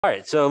All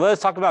right, so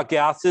let's talk about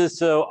gases.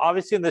 So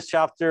obviously in this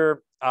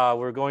chapter,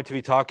 we're going to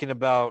be talking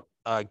about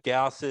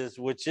gases,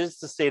 which is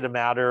the state of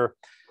matter,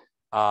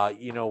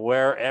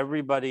 where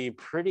everybody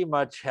pretty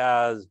much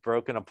has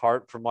broken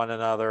apart from one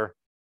another.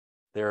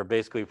 They're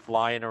basically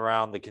flying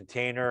around the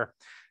container.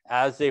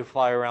 As they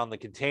fly around the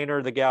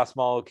container, the gas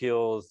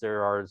molecules,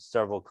 there are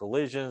several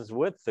collisions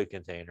with the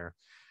container.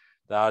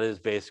 That is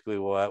basically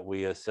what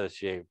we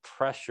associate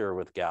pressure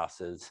with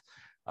gases.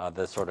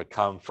 That sort of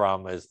come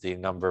from is the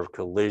number of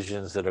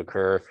collisions that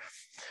occur.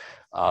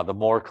 The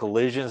more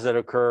collisions that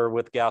occur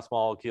with gas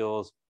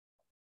molecules,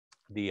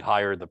 the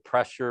higher the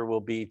pressure will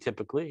be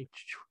typically.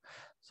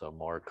 So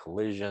more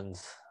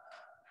collisions.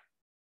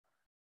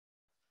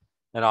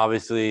 And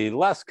obviously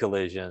less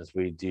collisions,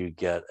 we do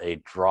get a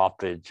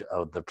droppage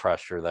of the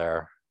pressure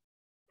there.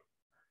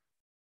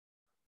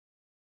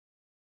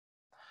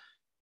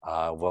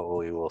 What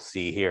we will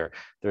see here.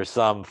 There's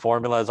some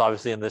formulas,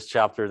 obviously, in this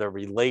chapter that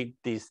relate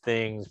these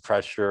things: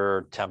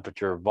 pressure,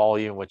 temperature,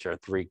 volume, which are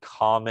three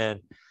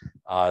common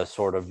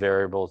sort of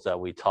variables that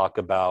we talk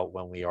about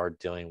when we are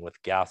dealing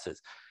with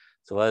gases.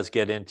 So let's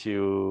get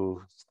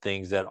into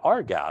things that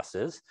are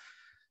gases.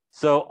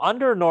 So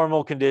under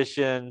normal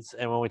conditions,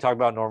 and when we talk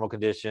about normal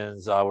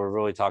conditions, we're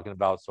really talking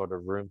about sort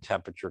of room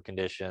temperature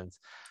conditions,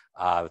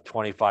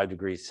 25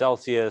 degrees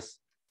Celsius,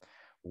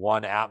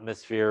 1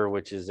 atmosphere,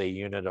 which is a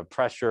unit of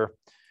pressure.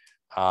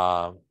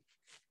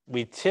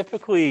 We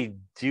typically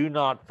do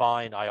not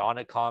find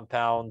ionic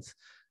compounds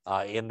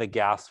in the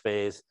gas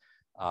phase.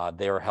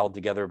 They are held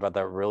together by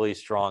that really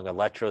strong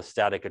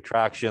electrostatic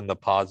attraction, the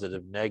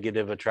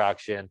positive-negative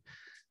attraction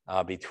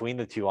between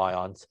the two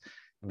ions.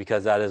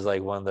 Because that is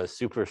like one of the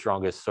super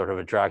strongest sort of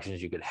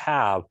attractions you could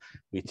have,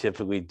 we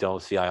typically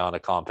don't see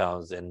ionic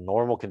compounds in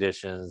normal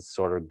conditions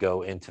sort of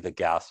go into the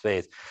gas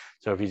phase.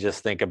 So if you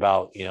just think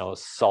about,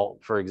 salt,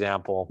 for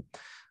example,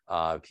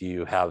 if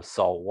you have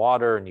salt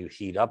water and you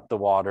heat up the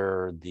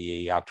water,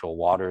 the actual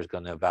water is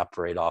going to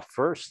evaporate off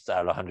first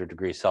at 100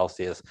 degrees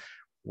Celsius,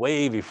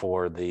 way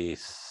before the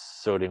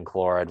sodium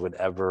chloride would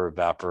ever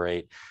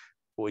evaporate.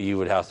 You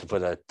would have to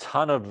put a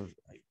ton of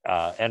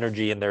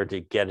energy in there to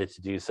get it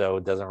to do so.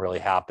 It doesn't really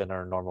happen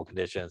under normal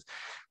conditions.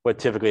 What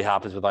typically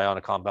happens with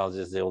ionic compounds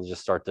is they'll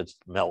just start to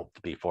melt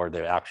before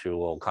they actually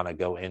will kind of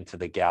go into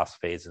the gas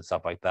phase and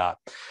stuff like that.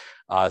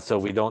 So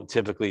we don't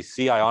typically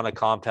see ionic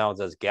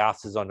compounds as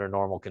gases under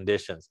normal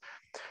conditions.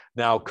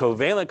 Now,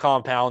 covalent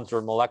compounds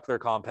or molecular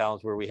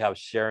compounds where we have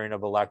sharing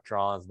of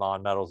electrons,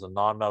 nonmetals and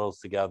nonmetals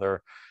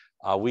together,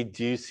 we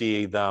do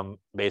see them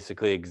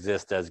basically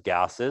exist as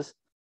gases.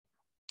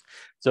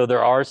 So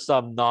there are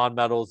some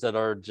nonmetals that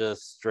are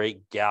just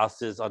straight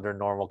gases under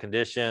normal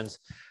conditions,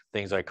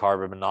 things like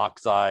carbon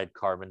monoxide,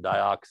 carbon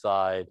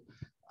dioxide,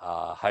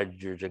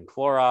 hydrogen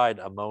chloride,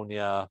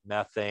 ammonia,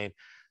 methane,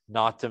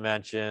 not to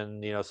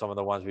mention, some of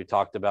the ones we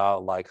talked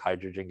about like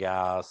hydrogen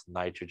gas,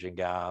 nitrogen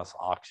gas,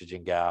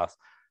 oxygen gas,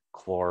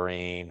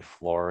 chlorine,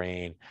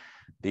 fluorine.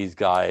 These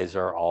guys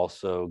are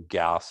also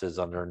gases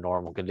under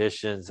normal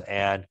conditions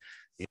and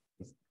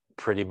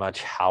pretty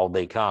much how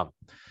they come.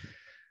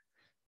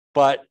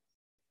 But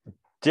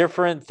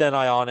different than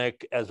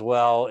ionic as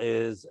well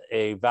is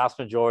a vast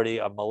majority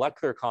of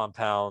molecular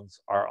compounds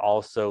are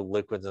also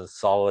liquids and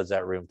solids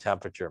at room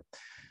temperature.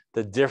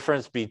 The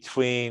difference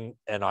between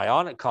an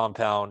ionic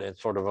compound and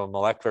sort of a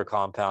molecular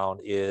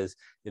compound is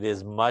it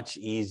is much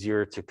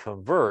easier to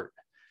convert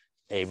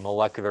a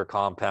molecular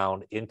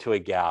compound into a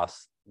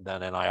gas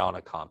than an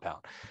ionic compound.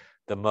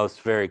 The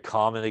most very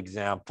common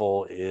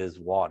example is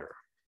water.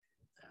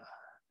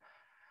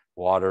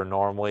 Water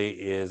normally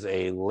is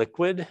a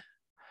liquid.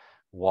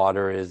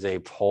 Water is a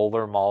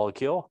polar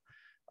molecule,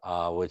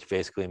 which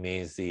basically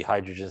means the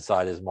hydrogen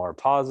side is more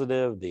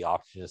positive, the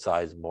oxygen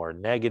side is more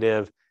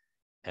negative,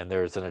 and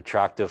there's an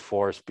attractive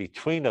force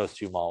between those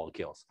two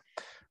molecules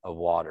of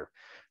water.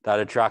 That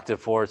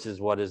attractive force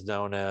is what is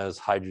known as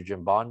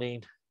hydrogen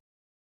bonding.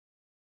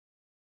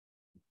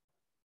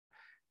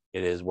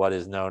 It is what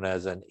is known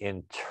as an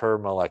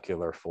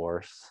intermolecular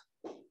force.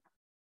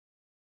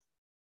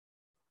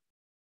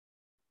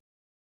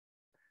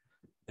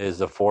 Is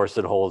the force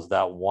that holds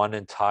that one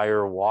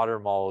entire water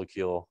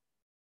molecule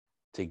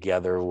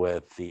together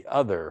with the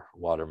other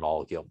water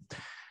molecule.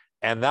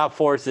 And that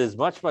force is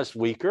much, much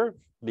weaker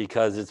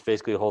because it's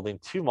basically holding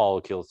two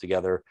molecules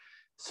together.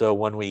 So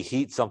when we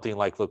heat something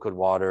like liquid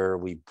water,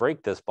 we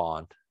break this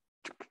bond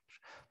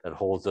that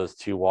holds those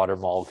two water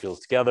molecules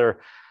together.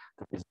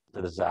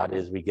 The result of that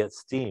is we get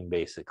steam,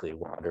 basically,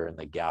 water in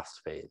the gas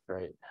phase,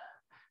 right?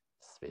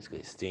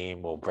 Basically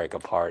steam will break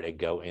apart and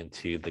go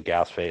into the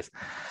gas phase.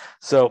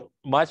 So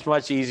much,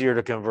 much easier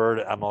to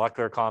convert a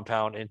molecular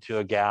compound into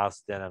a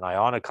gas than an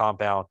ionic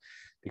compound,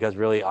 because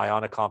really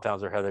ionic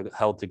compounds are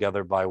held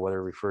together by what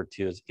are referred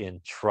to as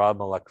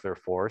intramolecular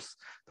force,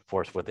 the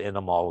force within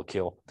a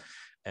molecule.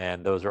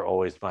 And those are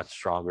always much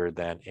stronger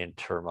than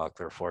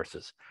intermolecular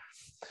forces.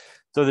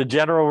 So the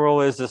general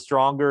rule is the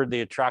stronger the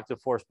attractive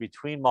force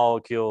between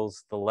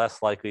molecules, the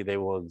less likely they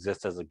will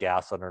exist as a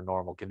gas under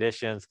normal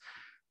conditions,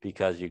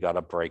 because you got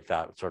to break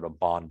that sort of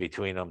bond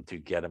between them to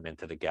get them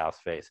into the gas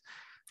phase.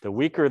 The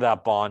weaker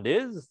that bond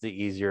is, the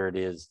easier it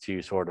is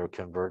to sort of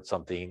convert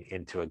something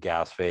into a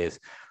gas phase.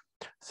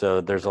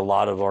 So there's a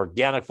lot of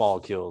organic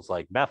molecules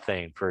like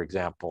methane, for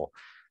example,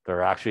 that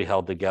are actually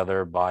held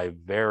together by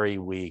very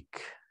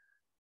weak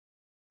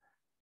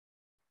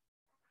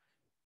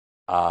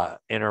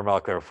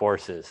intermolecular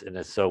forces, and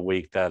it's so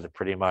weak that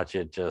pretty much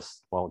it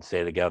just won't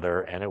stay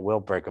together, and it will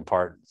break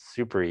apart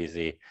super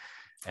easy.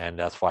 And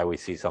that's why we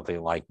see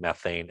something like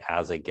methane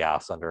as a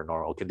gas under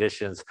normal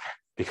conditions,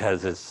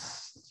 because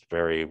it's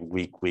very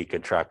weak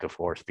attractive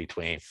force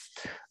between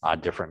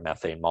different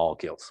methane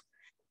molecules.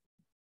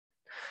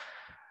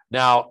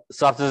 Now,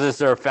 substances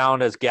that are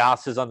found as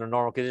gases under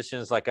normal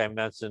conditions, like I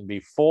mentioned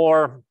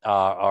before,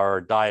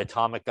 are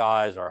diatomic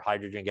guys, are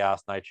hydrogen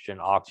gas, nitrogen,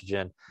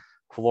 oxygen,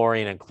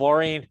 fluorine, and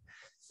chlorine.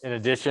 In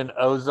addition,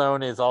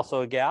 ozone is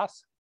also a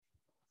gas.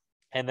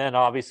 And then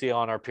obviously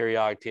on our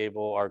periodic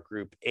table, our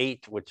group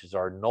 8, which is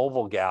our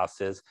noble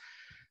gases,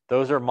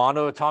 those are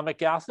monoatomic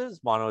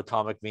gases.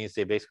 Monoatomic means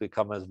they basically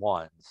come as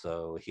one.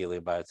 So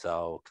helium by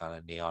itself, kind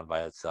of neon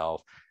by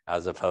itself,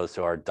 as opposed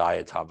to our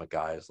diatomic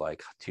guys,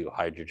 like 2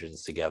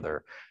 hydrogens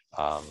together.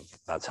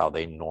 That's how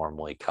they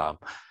normally come.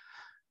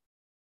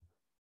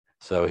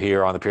 So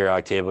here on the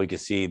periodic table, you can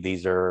see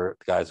these are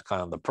guys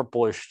kind of the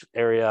purplish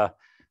area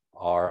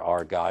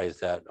are guys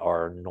that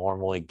are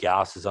normally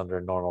gases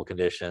under normal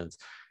conditions.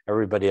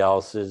 Everybody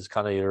else is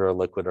kind of either a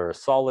liquid or a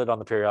solid on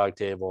the periodic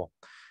table.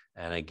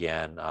 And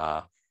again,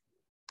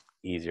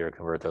 easier to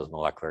convert those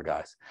molecular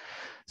guys.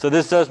 So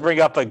this does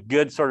bring up a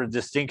good sort of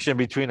distinction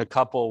between a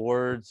couple of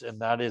words, and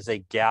that is a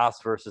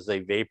gas versus a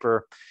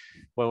vapor.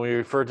 When we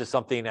refer to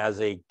something as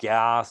a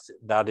gas,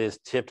 that is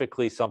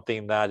typically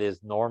something that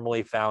is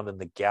normally found in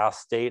the gas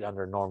state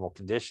under normal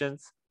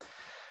conditions.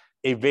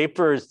 A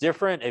vapor is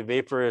different. A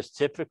vapor is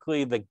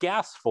typically the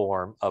gas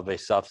form of a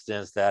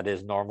substance that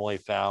is normally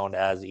found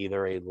as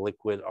either a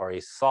liquid or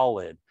a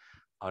solid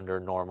under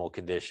normal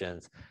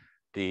conditions.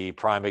 The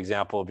prime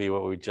example would be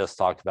what we just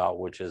talked about,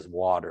 which is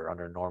water.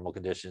 Under normal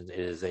conditions, it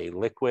is a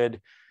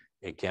liquid.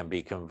 It can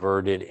be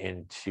converted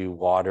into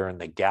water in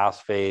the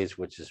gas phase,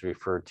 which is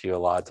referred to a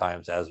lot of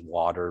times as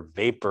water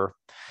vapor.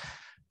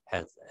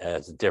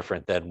 As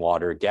different than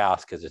water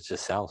gas, because it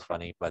just sounds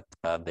funny, but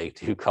they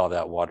do call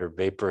that water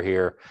vapor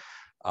here.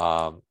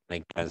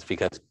 It's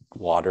because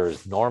water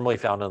is normally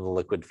found in the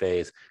liquid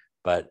phase,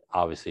 but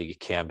obviously it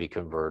can be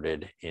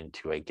converted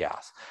into a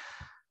gas.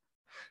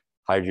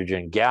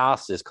 Hydrogen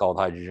gas is called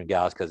hydrogen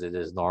gas because it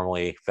is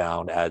normally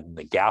found in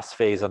the gas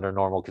phase under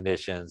normal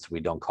conditions.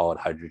 We don't call it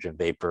hydrogen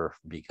vapor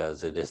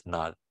because it is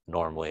not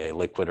normally a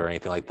liquid or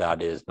anything like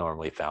that. It is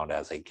normally found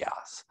as a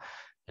gas.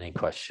 Any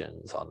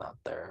questions on that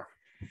there?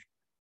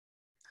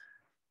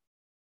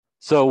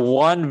 So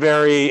one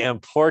very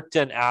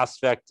important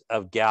aspect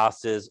of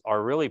gases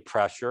are really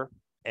pressure.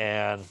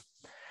 And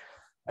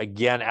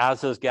again,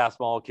 as those gas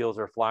molecules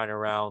are flying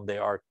around, they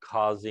are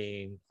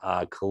causing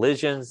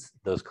collisions.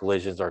 Those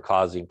collisions are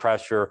causing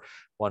pressure.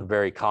 One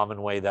very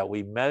common way that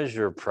we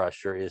measure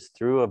pressure is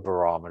through a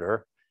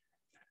barometer.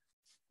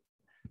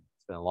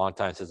 It's been a long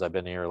time since I've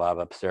been in your lab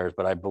upstairs,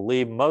 but I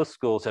believe most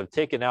schools have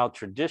taken out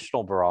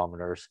traditional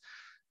barometers.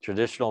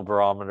 Traditional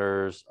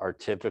barometers are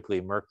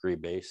typically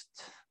mercury-based.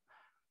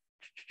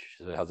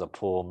 It has a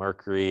pool.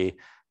 Mercury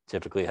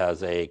typically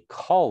has a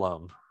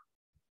column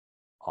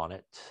on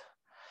it.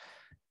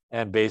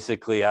 And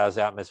basically, as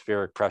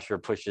atmospheric pressure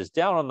pushes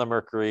down on the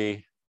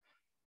mercury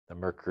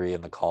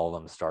in the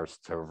column starts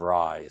to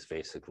rise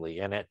basically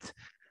in it.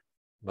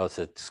 Most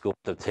of the schools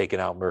have taken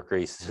out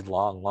mercury a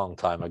long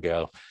time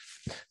ago.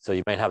 So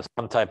you might have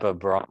some type of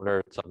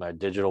barometer, some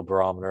digital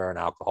barometer, an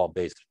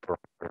alcohol-based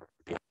barometer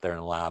there in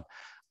the lab,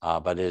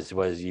 but it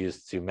was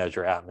used to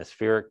measure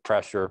atmospheric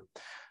pressure.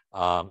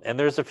 And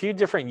there's a few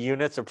different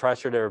units of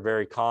pressure that are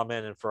very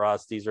common. And for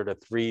us, these are the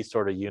 3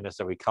 sort of units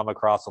that we come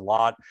across a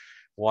lot.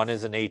 One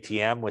is an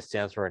ATM, which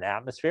stands for an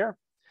atmosphere.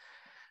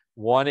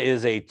 One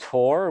is a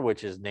torr,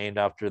 which is named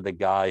after the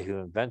guy who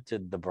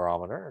invented the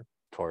barometer,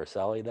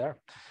 Torricelli there.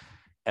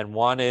 And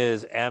one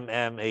is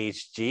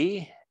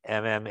mmHg.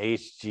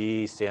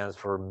 mmHg stands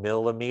for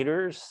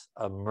millimeters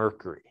of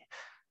mercury.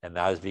 And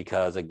that is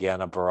because,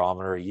 again, a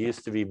barometer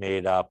used to be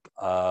made up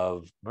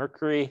of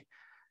mercury.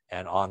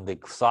 And on the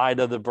side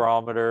of the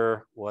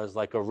barometer was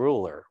like a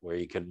ruler where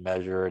you could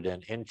measure it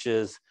in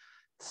inches,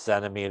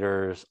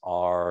 centimeters,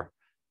 or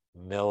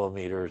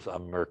millimeters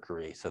of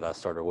mercury. So that's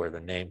sort of where the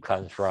name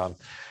comes from.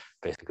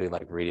 Basically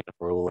like reading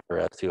a ruler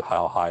as to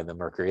how high the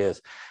mercury is.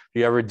 If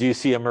you ever do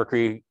see a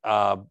mercury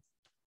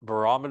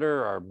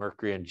barometer, or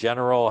mercury in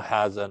general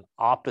has an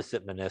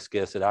opposite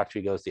meniscus, it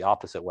actually goes the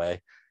opposite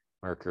way,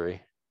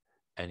 mercury.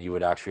 And you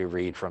would actually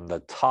read from the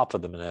top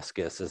of the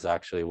meniscus is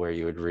actually where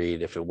you would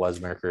read if it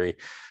was mercury,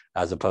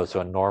 as opposed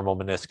to a normal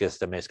meniscus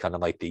that makes kind of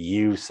like the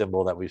U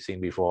symbol that we've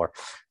seen before.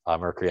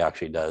 Mercury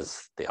actually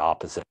does the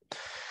opposite.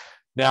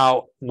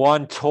 Now,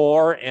 1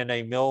 torr and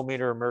a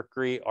millimeter of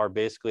mercury are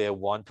basically a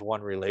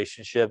 1-to-1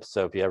 relationship.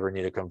 So if you ever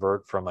need to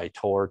convert from a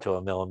torr to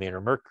a millimeter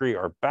of mercury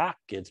or back,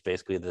 it's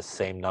basically the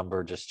same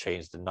number, just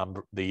change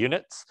the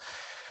units.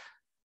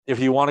 If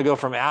you want to go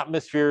from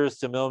atmospheres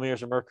to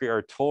millimeters of mercury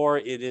or torr,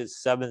 it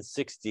is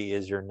 760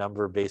 is your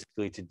number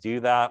basically to do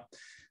that.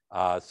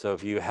 So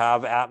if you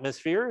have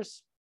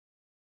atmospheres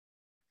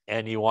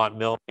and you want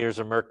millimeters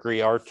of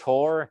mercury or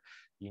torr,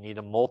 you need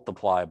to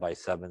multiply by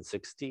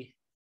 760.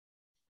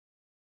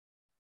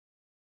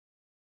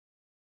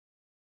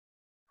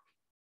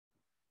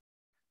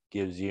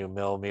 Gives you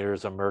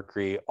millimeters of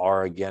mercury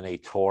or again a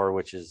torr,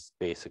 which is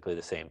basically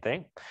the same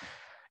thing.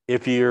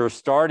 If you're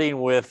starting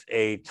with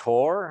a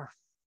torr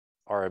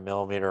or a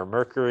millimeter of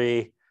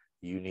mercury,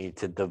 you need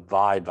to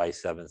divide by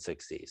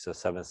 760. So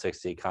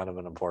 760, kind of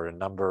an important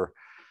number.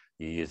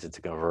 You use it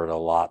to convert a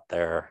lot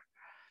there.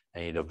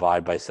 And you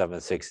divide by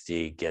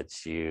 760,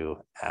 gets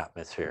you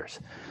atmospheres.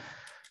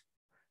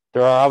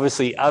 There are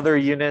obviously other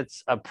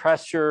units of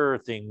pressure,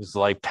 things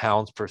like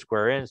pounds per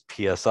square inch,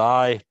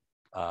 PSI.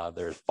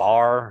 There's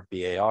bar,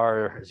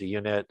 BAR is a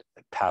unit,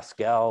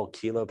 Pascal,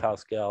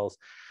 kilopascals.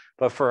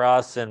 But for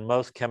us, in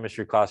most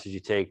chemistry classes you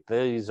take,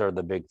 these are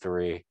the big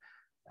three: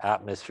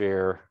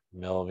 atmosphere,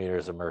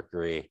 millimeters of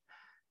mercury,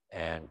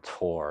 and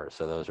torr.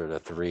 So those are the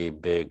three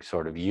big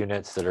sort of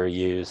units that are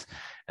used.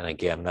 And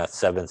again, that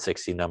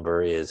 760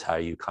 number is how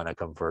you kind of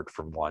convert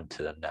from one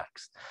to the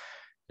next.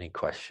 Any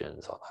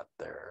questions on that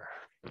there?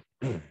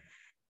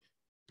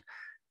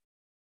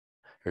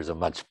 Here's a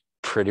much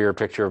prettier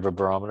picture of a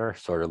barometer.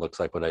 Sort of looks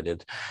like what I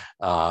did.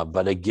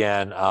 But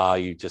again,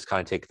 you just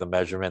kind of take the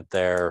measurement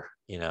there,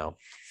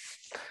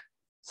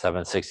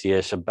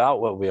 760-ish,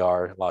 about what we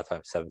are, a lot of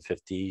times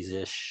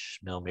 750-ish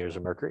millimeters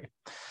of mercury.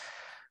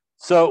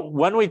 So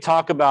when we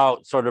talk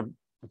about sort of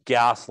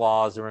gas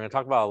laws, and we're going to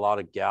talk about a lot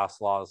of gas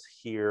laws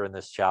here in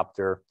this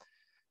chapter,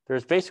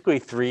 there's basically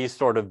three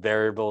sort of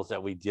variables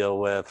that we deal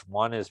with.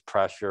 One is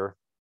pressure,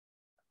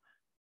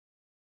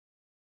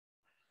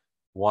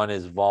 one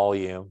is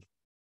volume,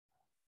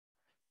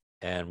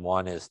 and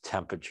one is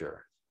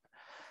temperature.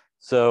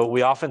 So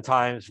we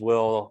oftentimes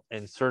will,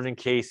 in certain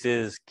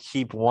cases,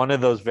 keep one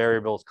of those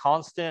variables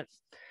constant,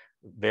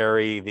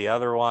 vary the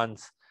other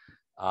ones.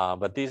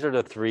 But these are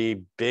the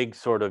three big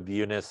sort of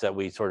units that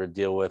we sort of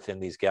deal with in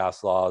these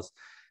gas laws.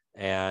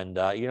 And,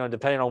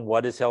 depending on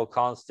what is held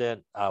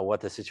constant, what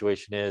the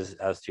situation is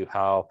as to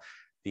how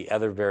the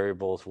other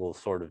variables will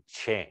sort of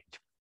change.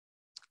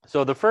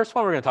 So the first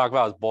one we're going to talk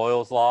about is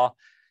Boyles Law.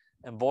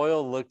 And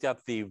Boyle looked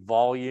at the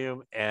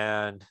volume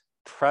and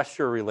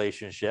pressure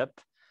relationship,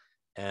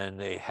 and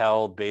they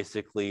held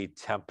basically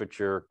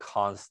temperature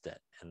constant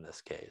in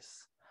this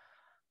case.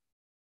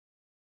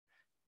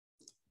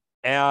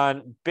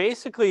 And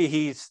basically,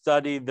 he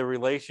studied the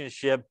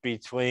relationship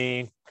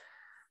between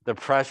the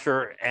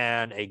pressure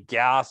and a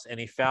gas, and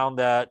he found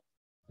that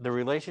the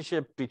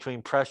relationship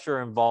between pressure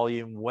and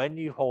volume, when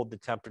you hold the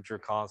temperature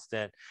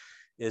constant,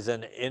 is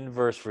an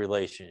inverse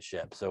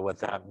relationship. So what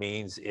that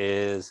means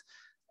is,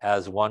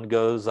 as one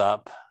goes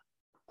up,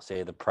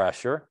 say the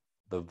pressure,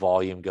 the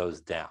volume goes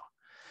down.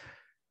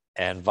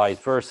 And vice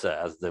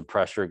versa, as the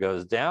pressure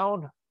goes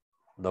down,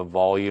 the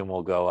volume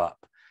will go up.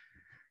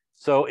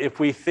 So if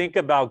we think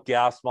about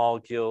gas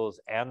molecules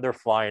and they're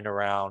flying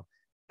around,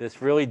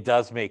 this really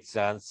does make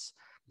sense.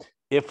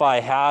 If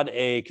I had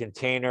a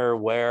container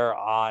where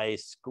I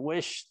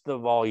squished the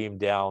volume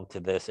down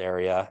to this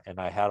area and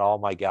I had all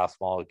my gas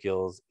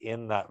molecules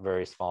in that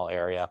very small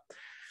area,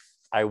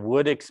 I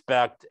would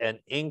expect an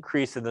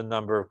increase in the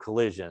number of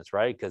collisions,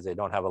 right? Because they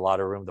don't have a lot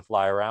of room to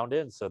fly around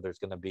in. So there's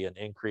going to be an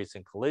increase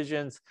in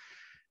collisions.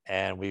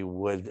 And we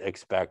would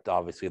expect,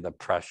 obviously, the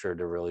pressure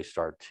to really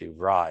start to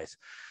rise.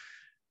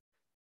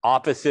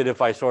 Opposite,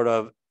 if I sort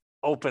of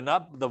open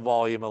up the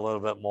volume a little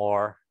bit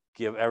more,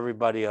 give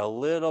everybody a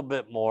little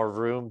bit more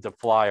room to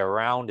fly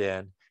around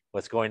in,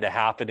 what's going to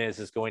happen is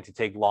it's going to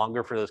take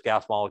longer for those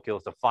gas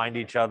molecules to find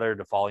each other,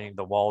 to following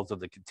the walls of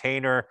the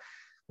container.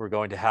 We're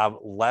going to have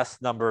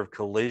less number of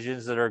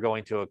collisions that are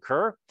going to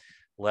occur.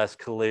 Less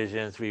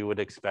collisions, we would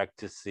expect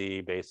to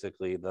see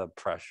basically the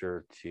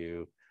pressure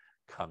to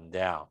come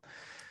down.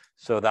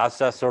 So that's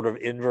that sort of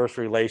inverse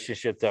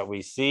relationship that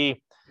we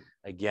see.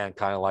 Again,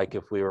 kind of like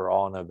if we were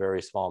all in a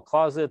very small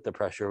closet, the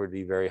pressure would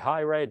be very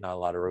high, right? Not a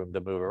lot of room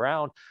to move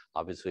around.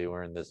 Obviously,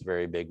 we're in this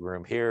very big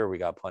room here. We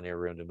got plenty of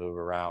room to move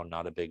around.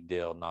 Not a big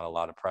deal. Not a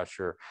lot of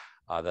pressure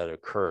that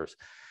occurs.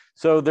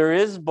 So there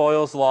is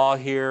Boyle's Law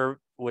here,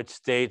 which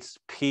states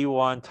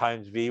P1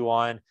 times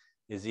V1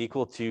 is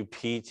equal to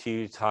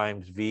P2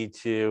 times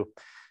V2.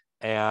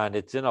 And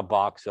it's in a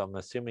box, so I'm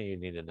assuming you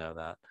need to know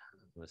that.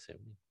 I'm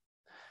assuming.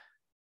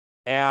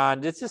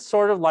 And this is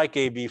sort of like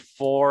a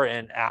before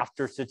and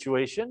after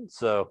situation.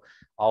 So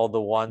all the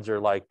ones are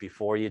like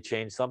before you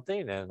change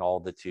something, and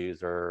all the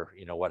twos are,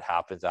 what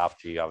happens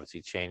after you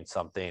obviously change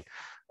something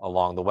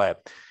along the way.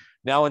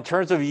 Now, in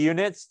terms of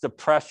units, the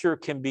pressure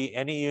can be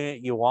any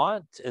unit you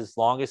want as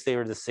long as they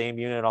are the same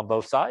unit on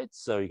both sides.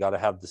 So you got to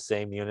have the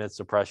same units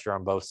of pressure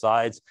on both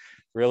sides,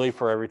 really,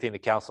 for everything to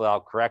cancel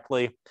out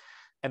correctly.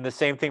 And the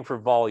same thing for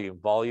volume.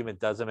 Volume, it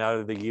doesn't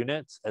matter the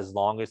units as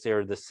long as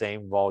they're the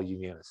same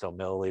volume unit. So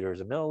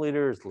milliliters and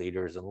milliliters,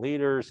 liters and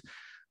liters.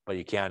 but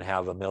you can't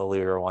have a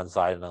milliliter on one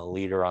side and a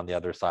liter on the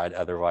other side.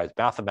 Otherwise,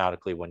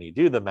 mathematically, when you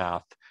do the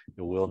math,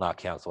 it will not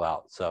cancel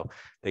out. So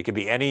they could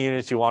be any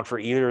units you want for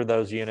either of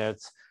those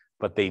units,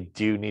 but they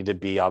do need to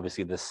be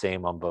obviously the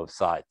same on both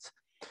sides.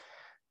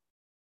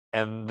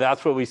 And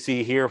that's what we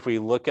see here. If we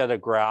look at a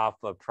graph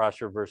of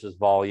pressure versus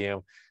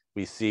volume,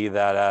 we see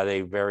that at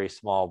a very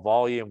small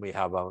volume, we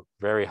have a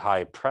very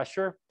high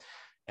pressure.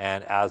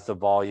 And as the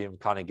volume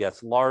kind of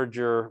gets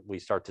larger, we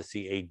start to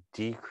see a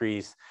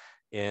decrease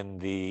in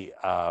the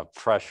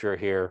pressure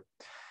here.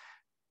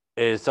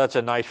 It is such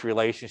a nice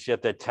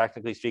relationship that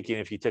technically speaking,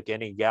 if you took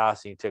any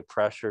gas and you took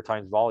pressure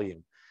times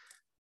volume,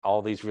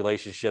 all these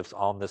relationships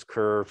on this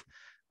curve,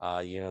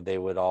 they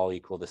would all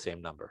equal the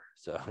same number.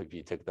 So if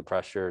you took the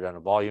pressure and a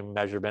volume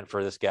measurement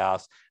for this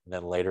gas, and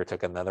then later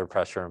took another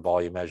pressure and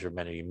volume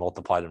measurement and you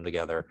multiplied them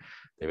together,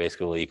 they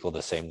basically will equal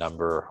the same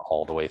number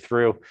all the way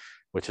through,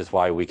 which is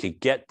why we could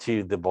get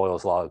to the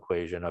Boyles Law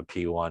equation of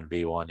P1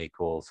 V1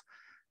 equals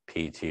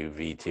P2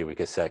 V2. We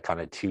could set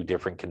kind of two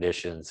different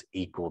conditions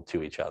equal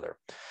to each other.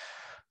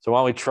 So why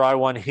don't we try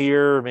one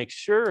here, make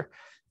sure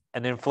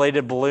an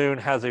inflated balloon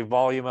has a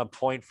volume of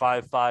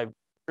 0.55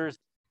 liters.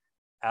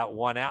 At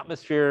 1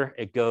 atmosphere,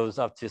 it goes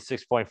up to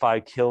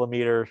 6.5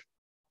 kilometers,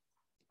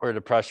 where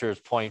the pressure is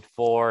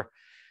 0.4.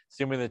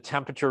 Assuming the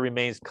temperature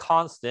remains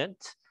constant,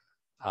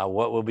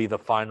 what will be the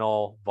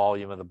final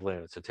volume of the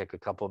balloon? So take a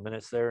couple of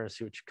minutes there and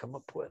see what you come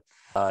up with.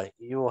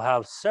 You will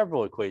have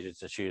several equations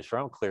to choose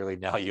from. Clearly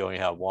now you only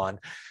have one,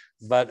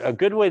 but a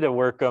good way to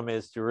work them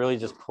is to really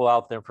just pull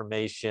out the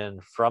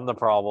information from the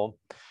problem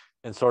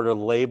and sort of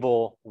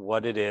label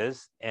what it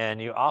is.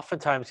 And you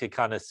oftentimes can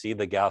kind of see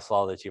the gas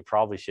law that you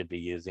probably should be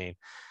using.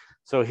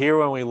 So here,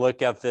 when we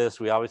look at this,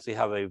 we obviously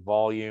have a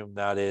volume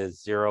that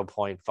is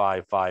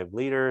 0.55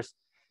 liters.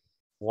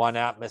 1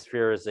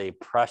 atmosphere is a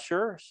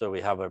pressure. So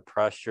we have a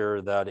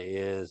pressure that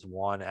is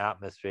 1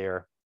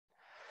 atmosphere.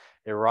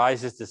 It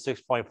rises to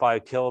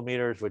 6.5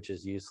 kilometers, which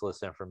is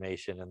useless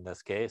information in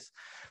this case.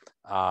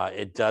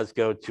 It does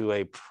go to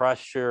a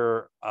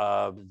pressure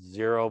of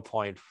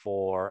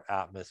 0.4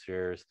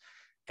 atmospheres,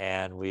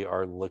 and we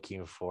are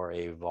looking for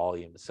a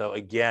volume. So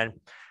again,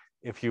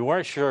 if you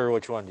weren't sure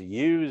which one to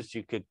use,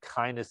 you could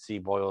kind of see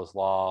Boyles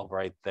Law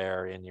right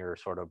there in your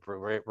sort of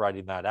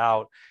writing that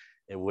out.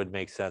 It would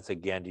make sense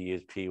again to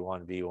use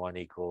P1 V1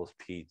 equals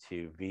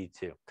P2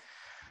 V2.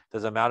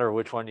 Doesn't matter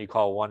which one you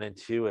call 1 and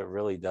 2, it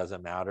really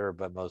doesn't matter,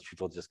 but most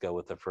people just go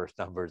with the first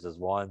numbers as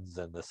 1s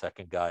and the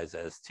second guys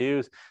as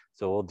 2s.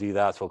 So we'll do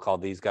that. So we'll call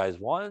these guys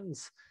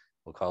 1s.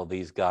 We'll call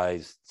these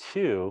guys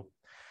 2.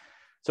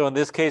 So in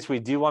this case, we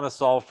do want to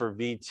solve for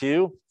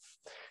V2.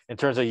 In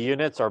terms of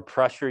units, our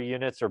pressure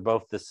units are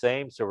both the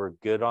same, so we're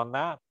good on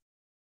that.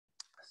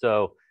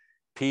 So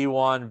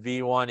P1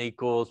 V1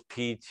 equals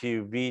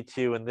P2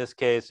 V2 in this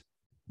case.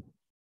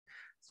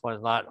 One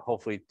is not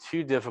hopefully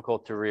too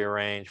difficult to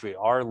rearrange. We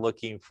are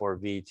looking for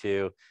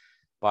V2.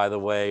 By the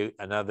way,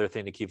 another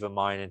thing to keep in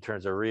mind in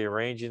terms of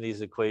rearranging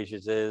these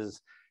equations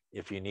is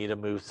if you need to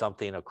move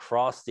something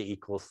across the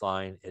equal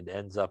sign, it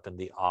ends up in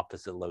the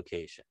opposite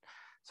location.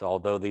 So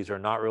although these are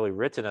not really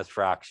written as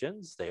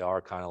fractions, they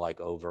are kind of like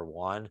over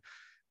 1,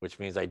 which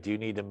means I do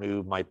need to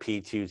move my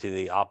P2 to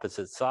the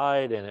opposite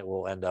side and it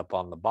will end up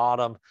on the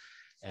bottom.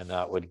 And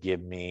that would give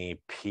me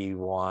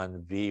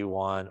P1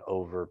 V1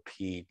 over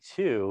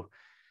P2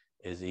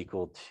 is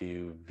equal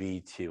to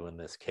V2 in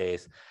this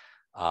case.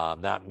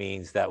 That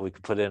means that we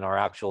could put in our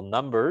actual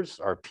numbers.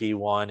 Our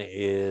P1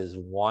 is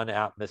 1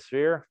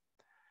 atmosphere.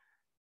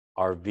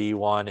 Our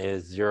V1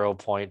 is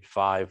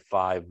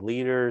 0.55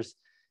 liters.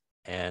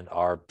 And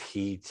our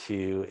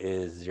P2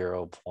 is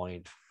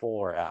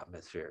 0.4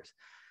 atmospheres.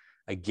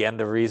 Again,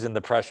 the reason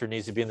the pressure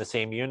needs to be in the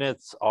same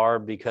units are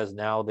because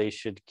now they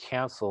should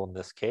cancel in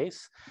this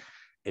case.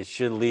 It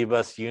should leave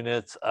us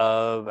units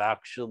of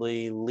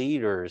actually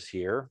liters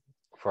here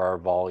for our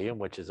volume,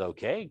 which is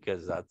okay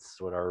because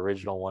that's what our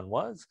original one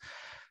was.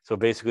 So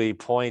basically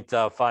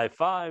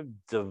 0.55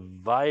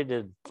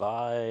 divided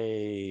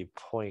by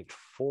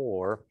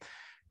 0.4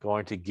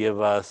 going to give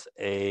us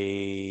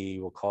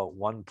we'll call it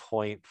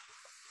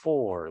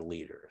 1.4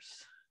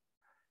 liters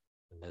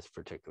in this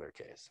particular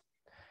case.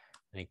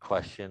 Any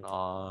question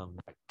on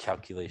the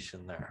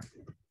calculation there?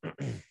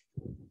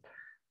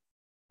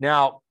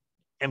 Now,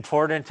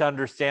 important to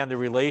understand the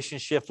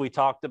relationship we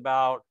talked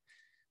about,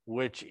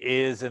 which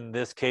is in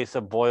this case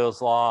of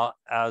Boyles Law.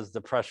 As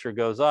the pressure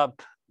goes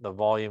up, the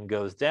volume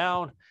goes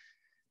down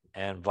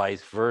and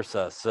vice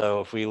versa.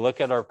 So if we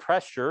look at our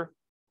pressure,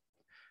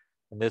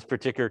 in this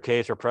particular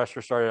case, our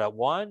pressure started at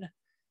 1,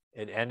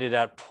 it ended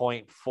at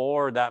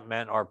 0.4. That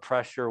meant our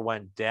pressure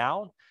went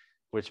down,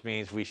 which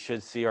means we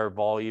should see our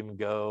volume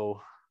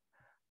go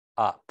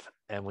up.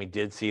 And we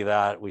did see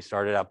that. We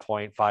started at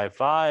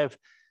 0.55,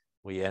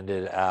 we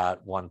ended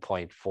at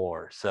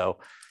 1.4. So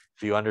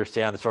if you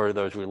understand sort of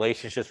those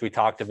relationships we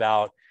talked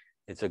about,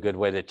 it's a good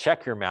way to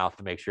check your math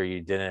to make sure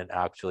you didn't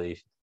actually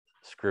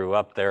screw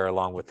up there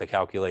along with the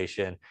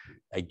calculation.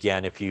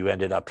 Again, if you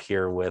ended up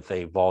here with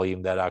a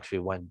volume that actually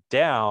went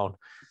down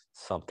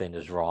something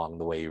is wrong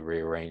the way you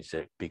rearranged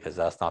it, because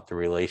that's not the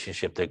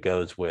relationship that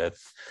goes with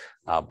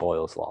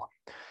Boyle's law.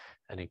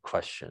 Any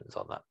questions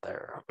on that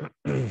there?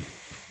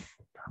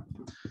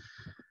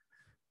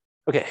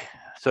 Okay,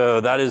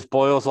 so that is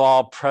Boyle's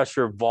law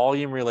pressure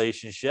volume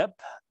relationship.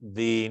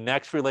 The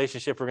next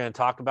relationship we're going to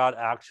talk about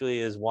actually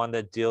is one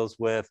that deals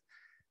with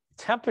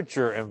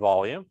temperature and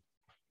volume.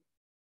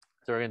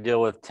 So we're going to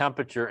deal with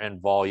temperature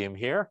and volume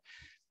here.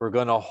 We're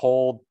going to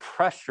hold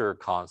pressure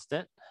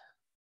constant.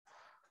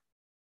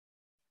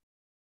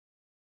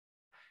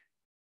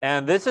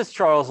 And this is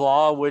Charles'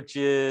 law, which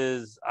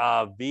is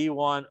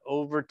V1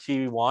 over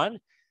T1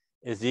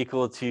 is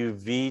equal to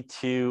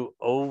V2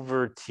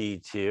 over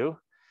T2.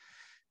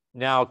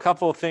 Now, a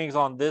couple of things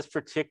on this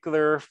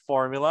particular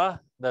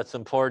formula that's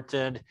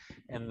important,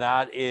 and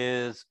that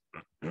is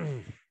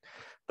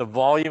the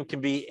volume can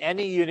be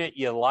any unit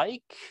you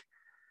like,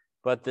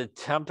 but the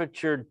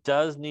temperature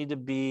does need to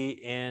be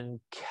in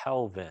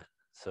Kelvin.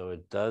 So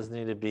it does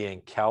need to be in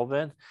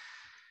Kelvin.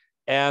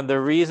 And the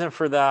reason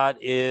for that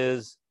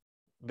is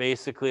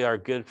basically our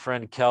good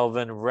friend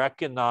Kelvin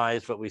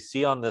recognized what we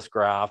see on this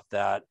graph,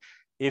 that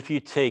if you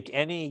take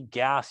any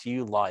gas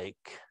you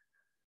like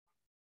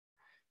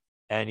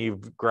and you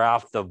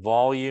graph the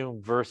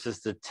volume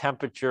versus the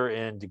temperature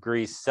in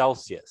degrees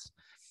Celsius,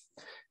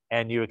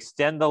 and you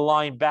extend the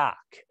line back,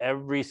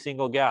 every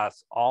single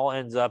gas all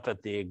ends up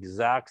at the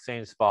exact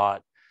same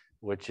spot,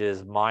 which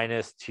is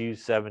minus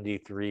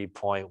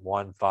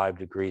 273.15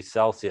 degrees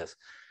Celsius.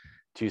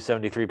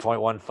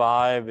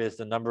 273.15 is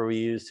the number we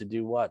use to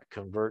do what?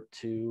 Convert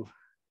to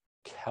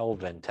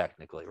Kelvin,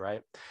 technically,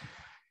 right?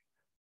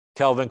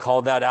 Kelvin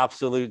called that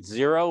absolute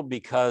zero,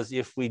 because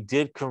if we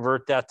did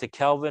convert that to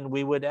Kelvin,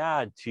 we would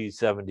add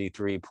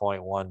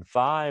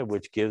 273.15,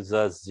 which gives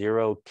us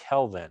 0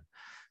 Kelvin,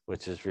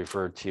 which is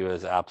referred to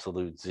as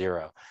absolute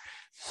zero.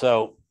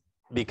 So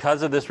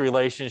because of this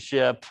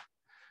relationship,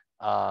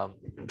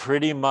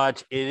 pretty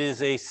much it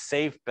is a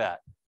safe bet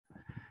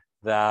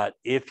that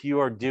if you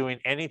are doing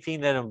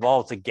anything that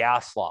involves a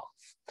gas law,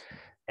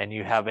 and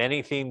you have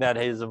anything that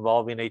is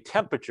involving a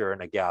temperature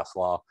in a gas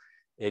law,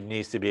 it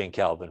needs to be in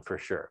Kelvin for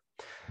sure.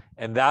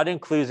 And that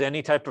includes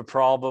any type of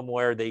problem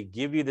where they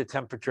give you the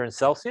temperature in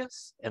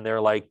Celsius and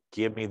they're like,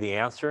 give me the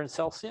answer in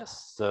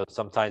Celsius. So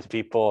sometimes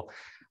people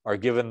are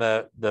given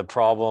the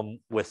problem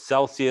with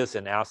Celsius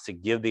and asked to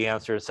give the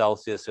answer in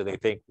Celsius. So they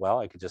think, well,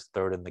 I could just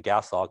throw it in the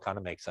gas law. It kind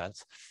of makes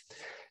sense.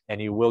 And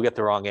you will get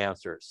the wrong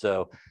answer.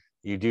 So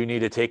you do need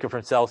to take it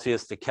from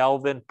Celsius to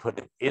Kelvin, put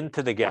it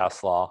into the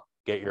gas law,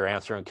 get your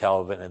answer in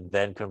Kelvin, and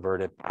then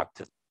convert it back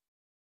to,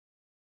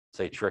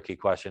 say, tricky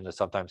question that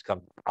sometimes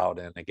comes out.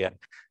 And again,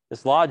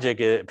 this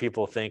logic,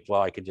 people think,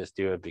 well, I could just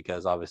do it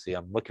because obviously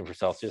I'm looking for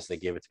Celsius. They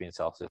gave it to me in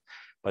Celsius,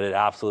 but it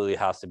absolutely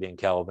has to be in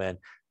Kelvin.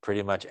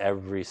 Pretty much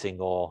every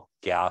single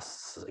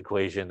gas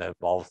equation that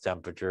involves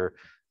temperature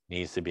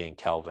needs to be in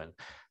Kelvin.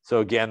 So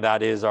again,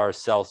 that is our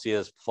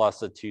Celsius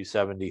plus a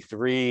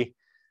 273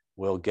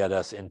 will get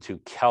us into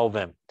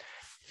Kelvin.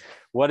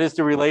 What is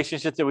the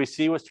relationship that we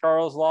see with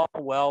Charles' law?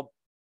 Well,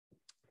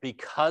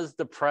 because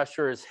the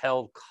pressure is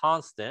held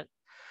constant,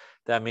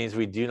 that means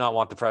we do not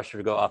want the pressure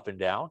to go up and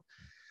down.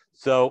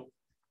 So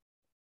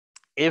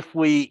if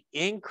we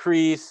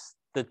increase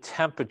the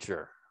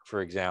temperature,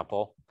 for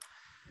example,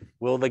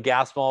 will the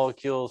gas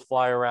molecules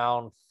fly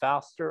around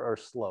faster or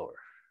slower?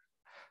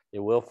 They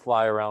will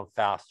fly around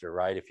faster,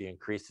 right? If you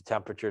increase the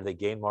temperature, they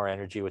gain more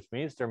energy, which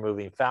means they're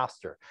moving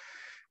faster.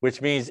 Which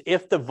means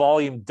if the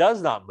volume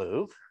does not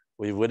move,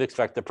 we would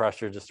expect the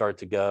pressure to start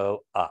to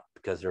go up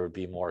because there would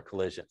be more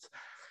collisions.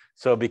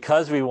 So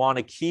because we want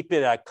to keep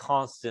it at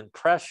constant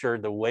pressure,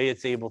 the way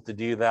it's able to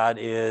do that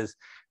is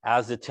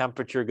as the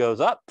temperature goes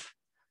up,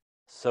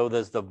 so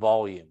does the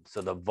volume.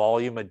 So the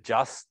volume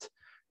adjusts.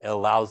 It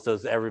allows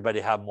everybody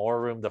to have more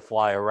room to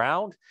fly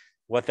around.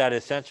 What that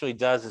essentially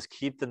does is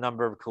keep the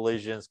number of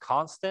collisions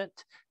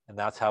constant. And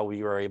that's how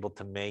we are able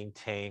to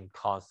maintain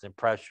constant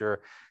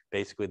pressure.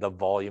 Basically, the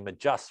volume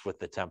adjusts with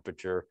the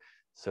temperature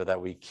so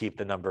that we keep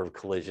the number of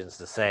collisions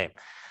the same.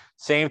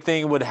 Same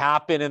thing would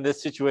happen in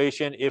this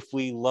situation if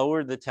we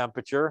lowered the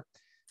temperature.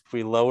 If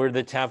we lowered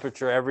the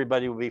temperature,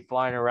 everybody would be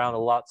flying around a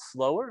lot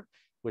slower,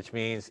 which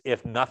means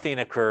if nothing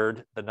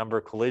occurred, the number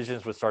of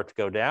collisions would start to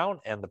go down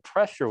and the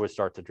pressure would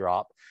start to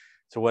drop.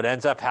 So what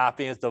ends up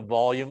happening is the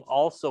volume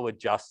also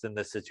adjusts in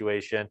this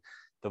situation.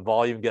 The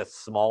volume gets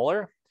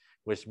smaller,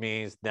 which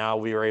means now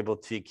we are able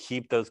to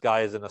keep those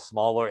guys in a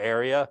smaller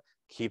area,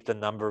 keep the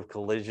number of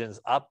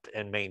collisions up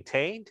and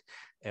maintained,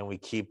 and we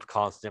keep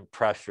constant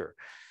pressure.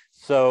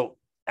 So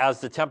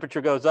as the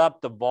temperature goes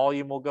up, the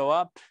volume will go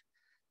up.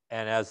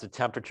 And as the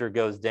temperature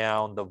goes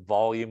down, the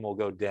volume will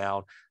go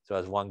down. So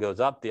as one goes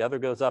up, the other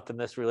goes up in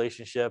this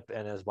relationship.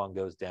 And as one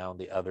goes down,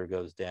 the other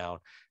goes down.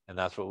 And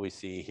that's what we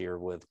see here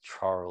with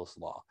Charles'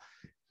 law.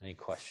 Any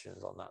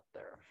questions on that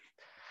there?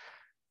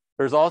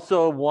 There's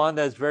also one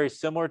that's very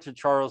similar to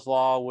Charles'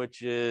 law,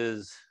 which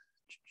is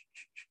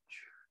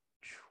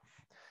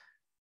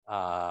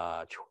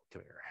come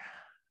here.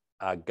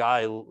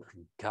 Guy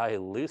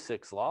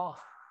Lusik's law.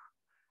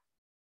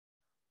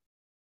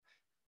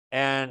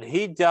 And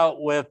he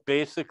dealt with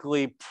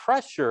basically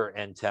pressure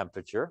and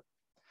temperature,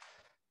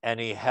 and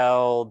he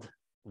held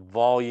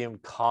volume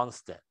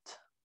constant.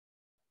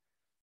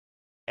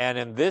 And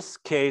in this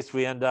case,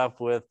 we end up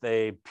with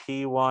a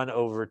P1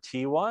 over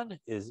T1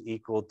 is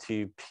equal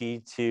to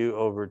P2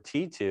 over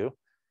T2.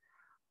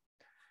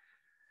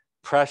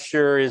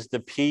 Pressure is the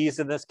P's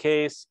in this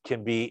case,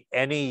 can be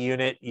any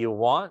unit you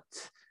want,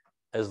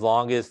 as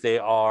long as they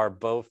are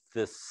both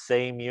the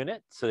same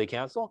unit, so they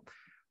cancel.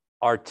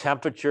 Our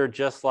temperature,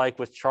 just like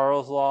with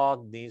Charles'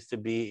 law, needs to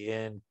be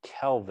in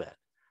Kelvin.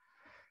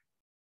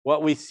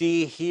 What we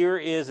see here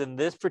is, in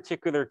this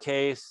particular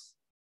case,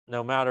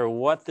 no matter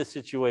what the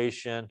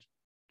situation,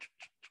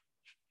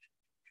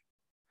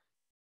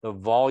 the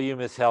volume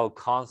is held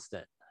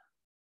constant,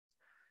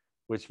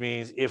 which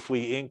means if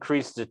we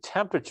increase the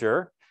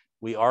temperature,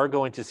 we are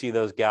going to see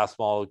those gas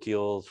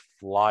molecules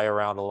fly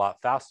around a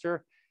lot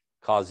faster,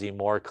 causing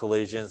more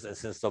collisions. And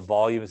since the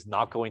volume is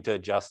not going to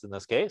adjust in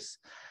this case,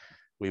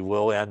 we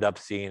will end up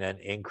seeing an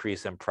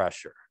increase in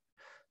pressure.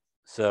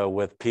 So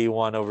with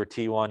P1 over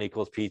T1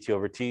 equals P2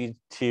 over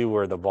T2,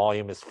 where the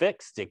volume is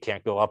fixed, it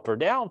can't go up or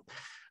down.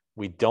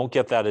 We don't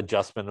get that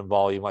adjustment in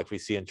volume like we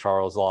see in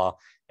Charles' law,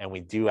 and we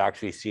do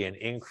actually see an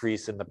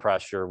increase in the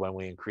pressure when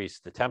we increase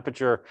the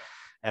temperature,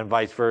 and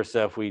vice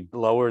versa. If we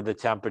lower the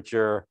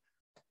temperature,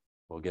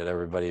 we'll get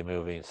everybody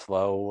moving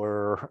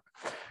slower,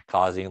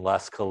 causing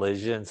less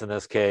collisions in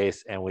this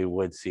case, and we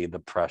would see the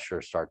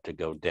pressure start to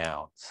go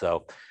down.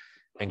 So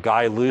in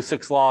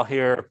Guy-Lussac's law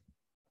here,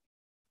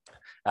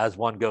 as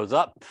one goes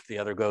up, the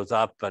other goes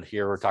up, but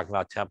here we're talking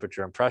about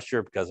temperature and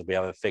pressure because we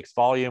have a fixed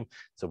volume,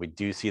 so we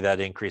do see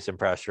that increase in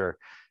pressure.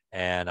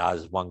 And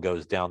as one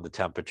goes down, the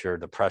temperature,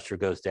 the pressure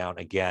goes down.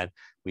 Again,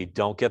 we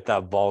don't get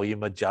that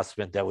volume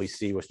adjustment that we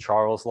see with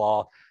Charles'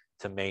 law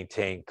to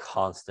maintain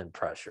constant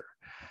pressure.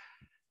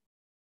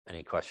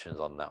 Any questions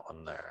on that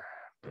one there?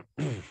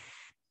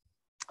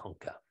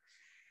 Okay.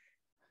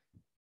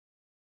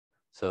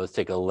 So let's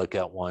take a look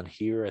at one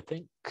here, I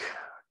think.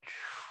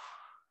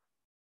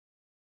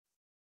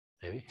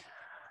 Maybe.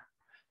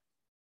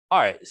 All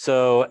right,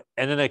 so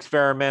in an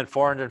experiment,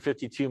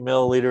 452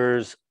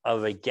 milliliters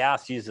of a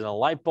gas used in a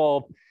light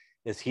bulb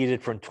is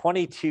heated from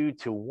 22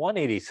 to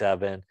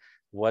 187.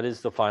 What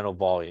is the final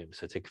volume?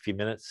 So take a few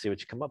minutes, see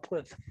what you come up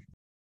with.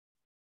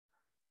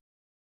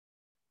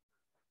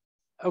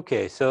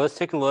 Okay, so let's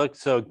take a look.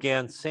 So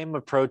again, same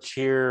approach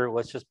here.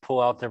 Let's just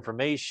pull out the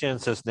information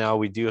since now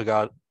we do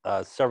got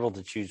several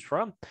to choose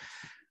from.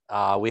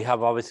 We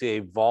have obviously a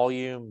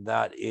volume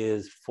that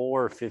is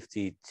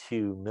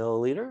 452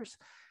 milliliters.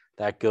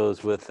 That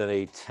goes with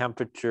a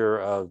temperature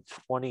of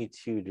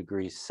 22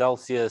 degrees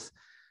Celsius.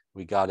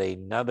 We got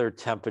another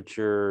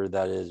temperature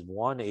that is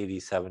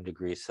 187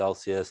 degrees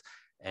Celsius,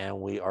 and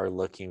we are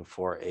looking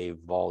for a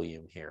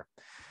volume here.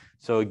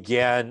 So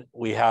again,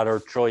 we had our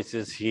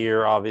choices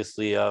here,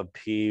 obviously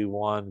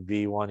P1,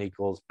 V1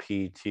 equals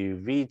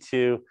P2,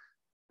 V2,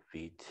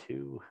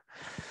 V2.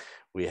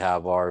 We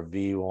have our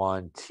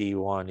V1,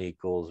 T1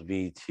 equals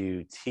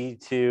V2,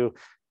 T2,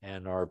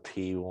 and our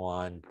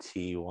P1,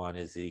 T1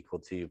 is equal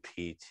to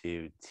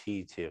P2,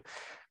 T2.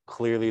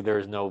 Clearly,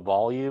 there's no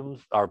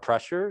volumes or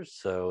pressures,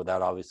 so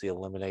that obviously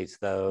eliminates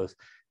those.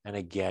 And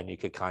again, you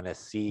could kind of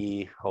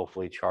see,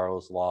 hopefully,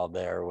 Charles' law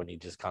there when you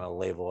just kind of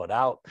label it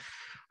out.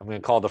 I'm going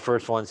to call the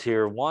first ones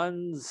here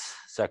ones,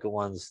 second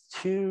ones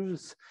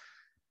twos.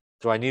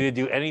 Do I need to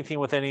do anything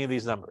with any of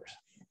these numbers?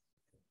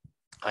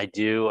 I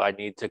do. I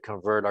need to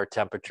convert our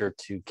temperature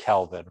to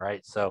Kelvin,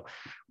 right? So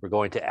we're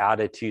going to add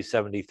a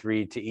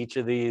 273 to each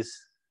of these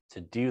to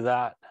do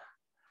that.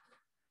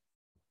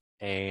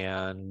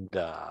 And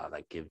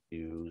that gives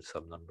you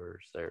some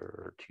numbers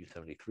there,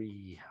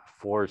 273,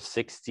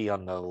 460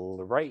 on the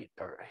right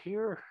or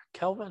here,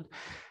 Kelvin,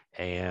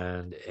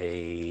 and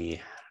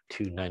a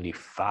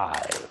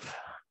 295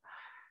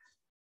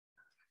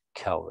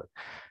 Kelvin.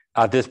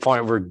 At this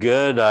point, we're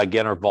good.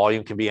 Again, our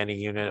volume can be any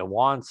unit at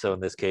once. So in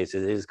this case,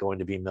 it is going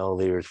to be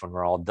milliliters when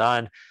we're all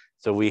done.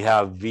 So we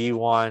have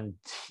V1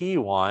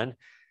 T1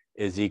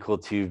 is equal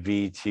to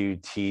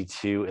V2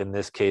 T2. In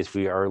this case,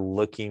 we are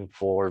looking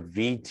for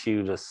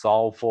V2 to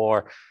solve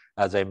for.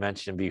 As I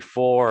mentioned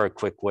before, a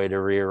quick way to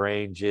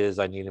rearrange is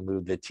I need to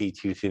move the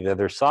T2 to the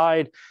other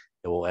side.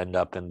 It will end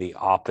up in the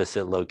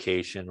opposite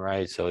location,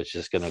 right? So it's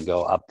just going to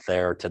go up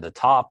there to the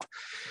top.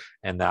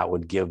 And that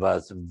would give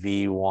us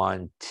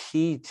V1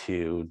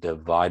 T2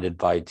 divided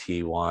by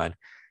T1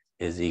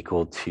 is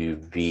equal to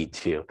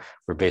V2.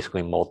 We're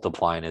basically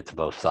multiplying it to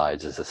both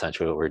sides is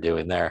essentially what we're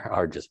doing there,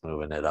 or just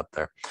moving it up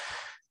there.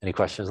 Any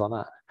questions on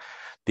that?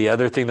 The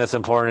other thing that's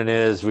important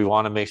is we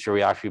want to make sure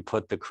we actually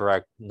put the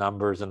correct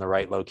numbers in the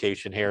right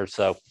location here.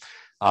 So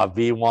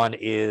V1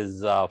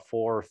 is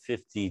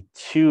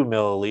 452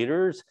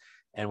 milliliters,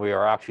 and we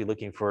are actually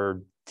looking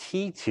for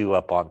T2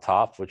 up on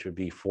top, which would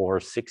be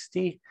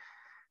 460.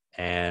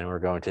 And we're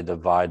going to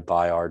divide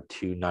by our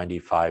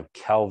 295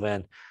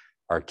 Kelvin.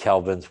 Our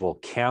Kelvins will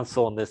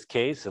cancel in this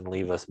case and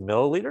leave us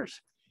milliliters.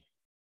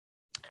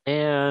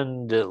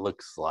 And it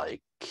looks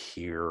like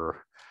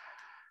here,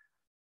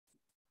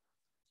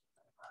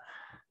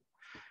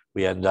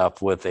 we end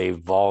up with a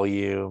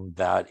volume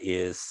that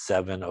is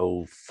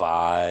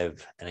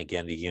 705. And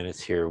again, the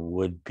units here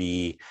would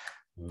be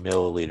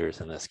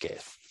milliliters in this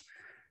case.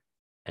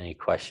 Any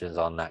questions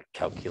on that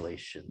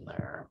calculation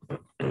there?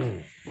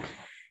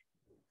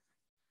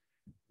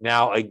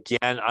 Now,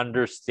 again,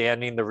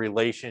 understanding the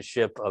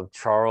relationship of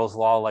Charles'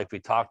 law, like we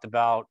talked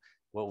about,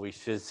 what we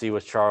should see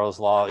with Charles'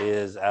 law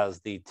is as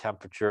the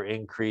temperature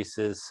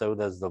increases, so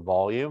does the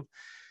volume.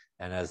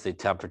 And as the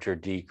temperature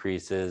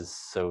decreases,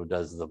 so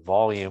does the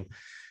volume.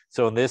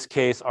 So in this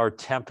case, our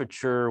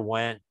temperature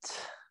went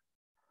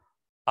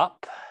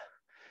up,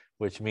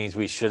 which means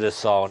we should have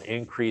saw an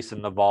increase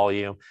in the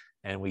volume.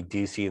 And we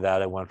do see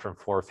that it went from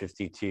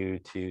 452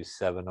 to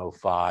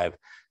 705.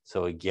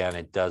 So again,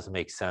 it does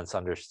make sense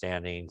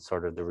understanding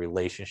sort of the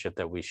relationship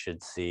that we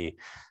should see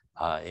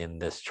in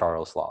this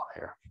Charles' law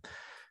here.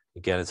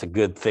 Again, it's a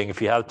good thing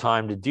if you have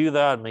time to do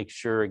that. Make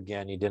sure,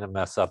 again, you didn't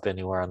mess up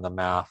anywhere in the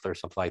math or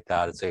something like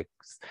that. It's a, I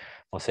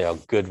won't say a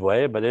good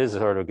way, but it is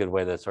sort of a good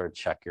way to sort of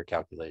check your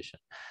calculation.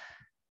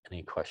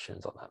 Any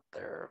questions on that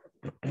there?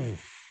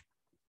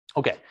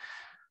 Okay.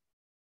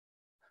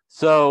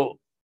 So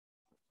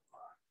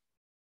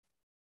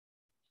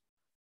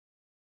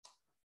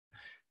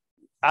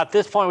at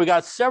this point, we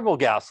got several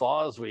gas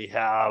laws. We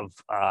have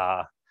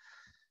our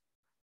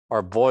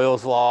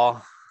Boyles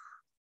Law,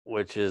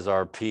 which is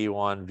our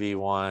P1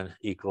 V1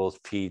 equals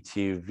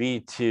P2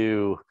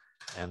 V2,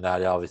 and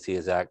that obviously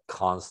is at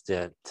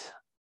constant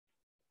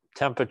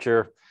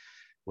temperature.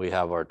 We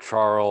have our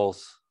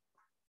Charles,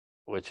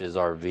 which is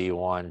our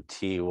V1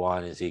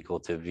 T1 is equal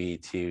to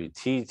V2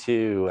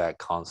 T2 at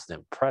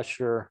constant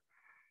pressure.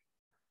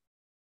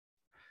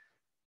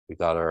 We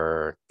got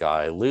our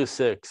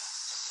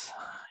Guy-Lussac's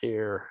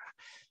here,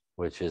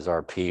 which is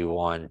our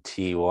P1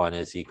 T1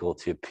 is equal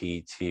to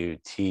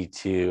P2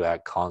 T2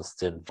 at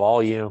constant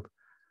volume.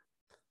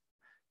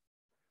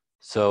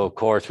 So of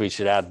course we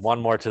should add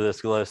one more to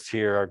this list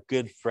here. Our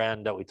good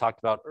friend that we talked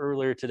about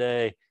earlier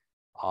today,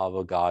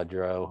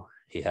 Avogadro.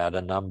 He had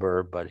a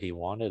number, but he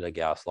wanted a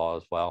gas law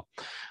as well.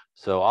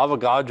 So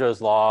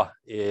Avogadro's law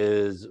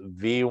is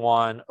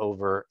V1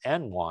 over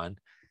N1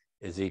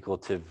 is equal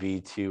to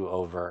V2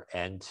 over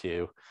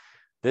N2.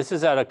 This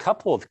is at a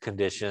couple of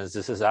conditions.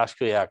 This is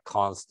actually at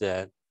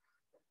constant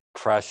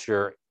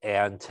pressure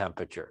and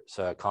temperature.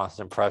 So at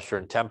constant pressure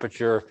and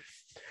temperature,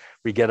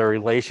 we get a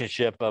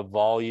relationship of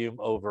volume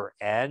over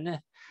N.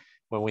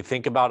 When we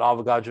think about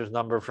Avogadro's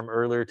number from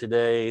earlier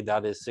today,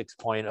 that is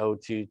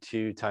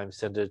 6.022 times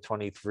 10 to the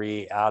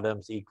 23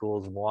 atoms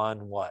equals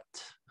 1 what?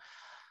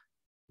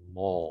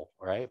 Mole,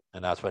 right?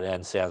 And that's what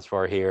N stands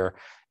for here.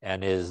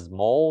 N is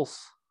moles.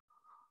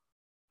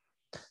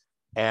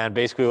 And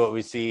basically what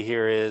we see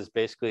here is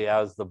basically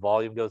as the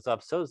volume goes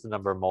up, so does the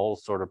number of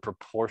moles, sort of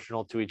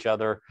proportional to each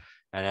other.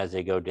 And as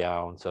they go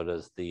down, so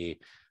does the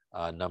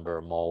number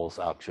of moles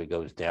actually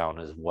goes down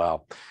as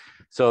well.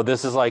 So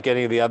this is like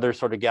any of the other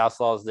sort of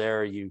gas laws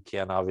there. You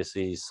can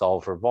obviously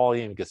solve for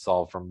volume, you can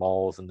solve for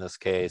moles in this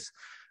case.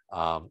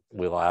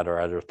 We'll add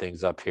our other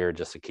things up here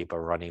just to keep a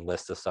running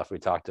list of stuff we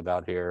talked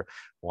about here.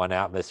 1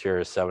 atmosphere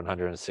is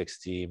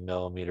 760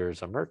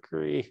 millimeters of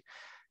mercury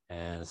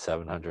and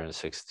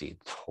 760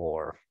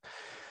 torr.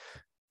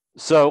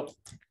 So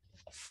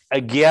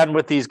again,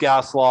 with these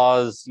gas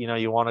laws, you know,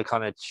 you want to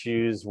kind of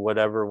choose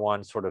whatever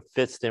one sort of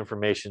fits the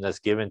information that's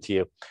given to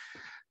you.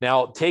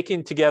 Now,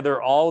 taking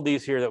together all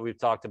these here that we've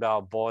talked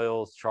about,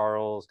 Boyles,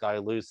 Charles,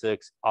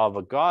 Guy-Lussac's,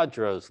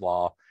 Avogadro's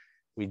law,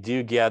 we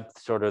do get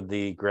sort of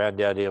the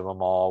granddaddy of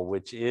them all,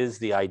 which is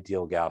the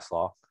ideal gas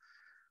law.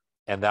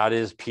 And that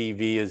is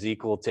PV is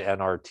equal to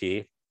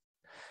nRT.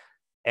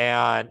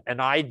 And an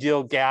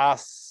ideal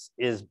gas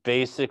is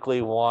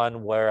basically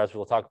one where, as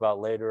we'll talk about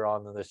later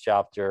on in this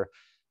chapter,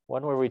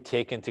 one where we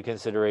take into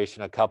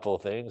consideration a couple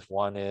of things.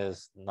 One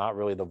is not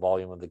really the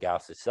volume of the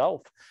gas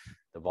itself,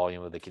 the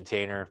volume of the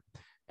container,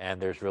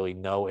 and there's really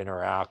no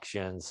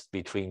interactions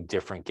between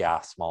different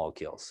gas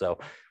molecules. So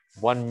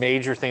one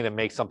major thing that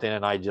makes something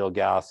an ideal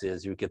gas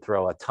is you could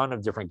throw a ton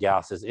of different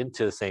gases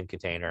into the same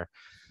container,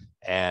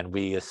 and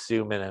we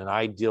assume in an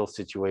ideal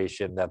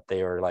situation that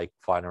they are like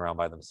flying around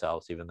by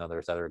themselves, even though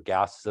there's other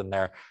gases in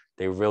there.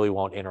 They really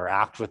won't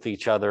interact with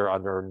each other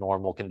under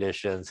normal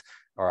conditions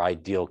or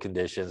ideal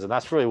conditions. And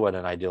that's really what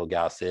an ideal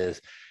gas is.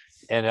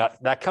 And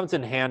that comes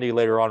in handy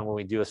later on when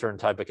we do a certain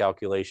type of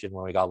calculation,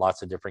 when we got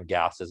lots of different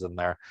gases in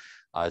there.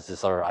 It's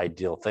this our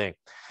ideal thing.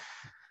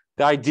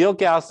 The ideal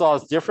gas law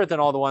is different than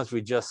all the ones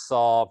we just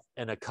saw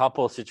in a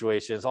couple of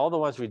situations. All the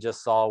ones we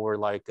just saw were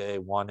like a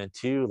 1 and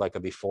 2, like a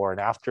before and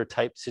after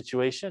type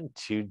situation,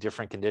 2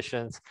 different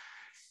conditions.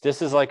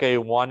 This is like a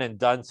one and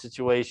done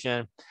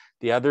situation.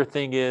 The other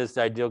thing is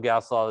the ideal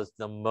gas law is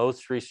the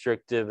most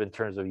restrictive in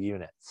terms of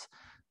units.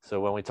 So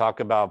when we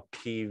talk about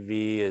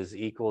PV is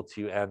equal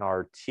to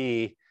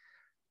nRT,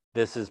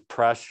 this is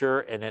pressure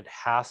and it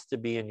has to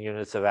be in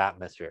units of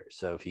atmosphere.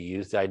 So if you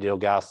use the ideal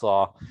gas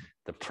law,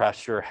 the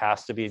pressure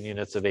has to be in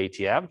units of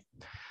ATM.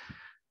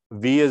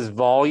 V is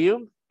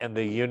volume and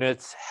the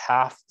units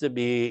have to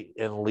be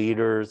in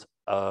units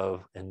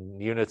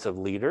of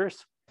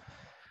liters.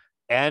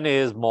 N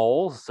is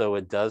moles, so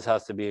it does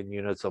have to be in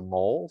units of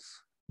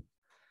moles.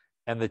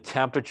 And the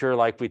temperature,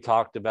 like we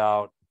talked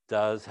about,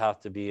 does have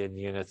to be in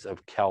units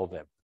of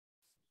Kelvin.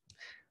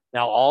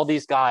 Now, all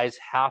these guys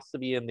have to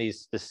be in these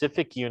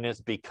specific units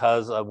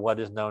because of what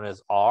is known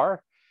as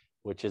R,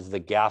 which is the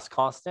gas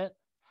constant.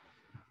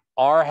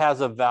 R has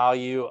a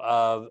value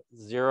of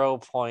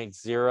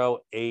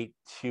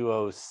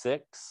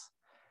 0.08206,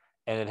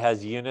 and it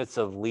has units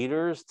of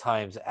liters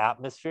times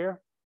atmosphere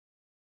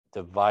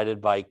divided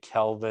by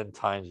Kelvin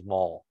times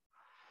mole.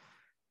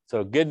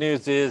 So good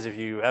news is if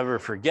you ever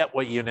forget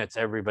what units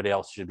everybody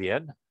else should be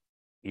in,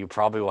 you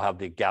probably will have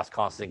the gas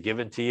constant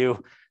given to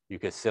you. You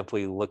could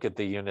simply look at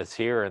the units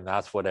here, and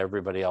that's what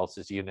everybody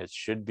else's units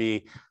should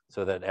be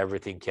so that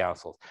everything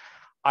cancels.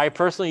 I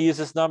personally use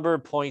this number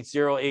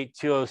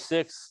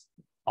 0.08206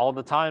 all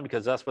the time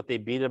because that's what they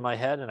beat in my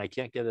head and I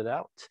can't get it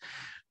out.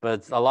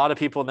 But a lot of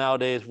people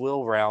nowadays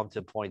will round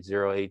to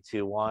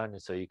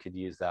 0.0821. So you could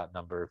use that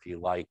number if you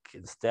like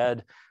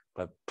instead.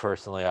 But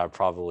personally, I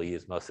probably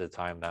use most of the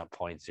time that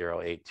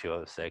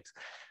 0.08206.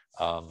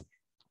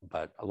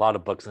 But a lot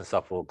of books and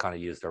stuff will kind of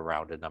use the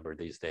rounded number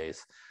these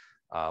days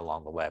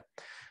along the way.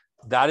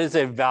 That is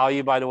a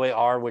value, by the way,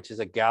 R, which is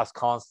a gas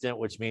constant,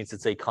 which means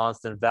it's a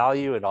constant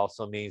value. It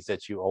also means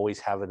that you always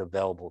have it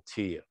available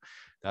to you.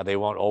 Now, they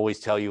won't always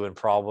tell you in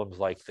problems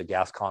like the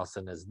gas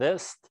constant is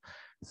this.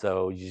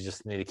 So you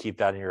just need to keep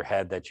that in your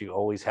head that you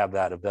always have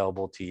that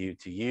available to you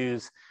to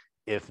use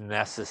if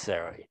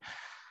necessary.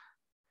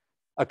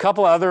 A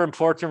couple other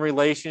important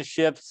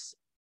relationships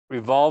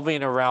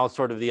revolving around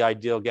sort of the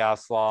ideal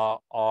gas law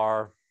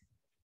are,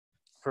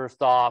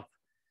 first off,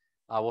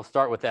 we'll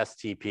start with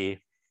STP.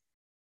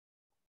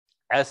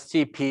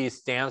 STP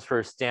stands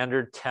for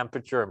standard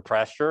temperature and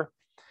pressure.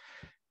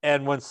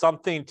 And when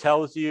something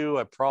tells you,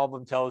 a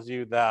problem tells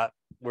you that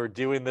we're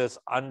doing this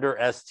under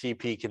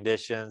STP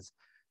conditions,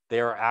 they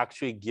are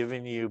actually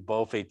giving you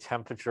both a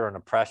temperature and a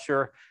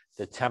pressure.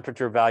 The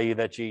temperature value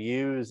that you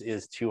use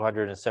is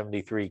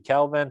 273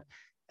 Kelvin,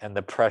 and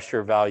the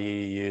pressure value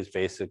you use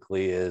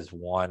basically is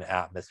 1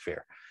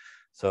 atmosphere.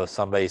 So if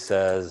somebody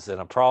says in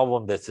a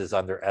problem, this is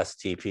under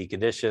STP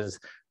conditions,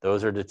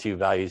 those are the two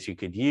values you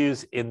could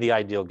use in the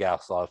ideal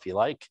gas law, if you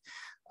like,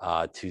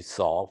 to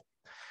solve.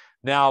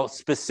 Now,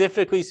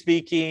 specifically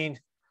speaking,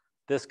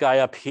 this guy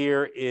up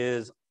here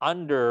is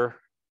under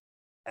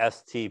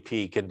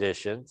STP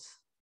conditions.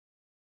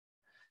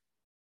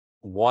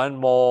 1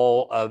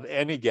 mole of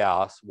any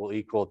gas will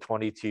equal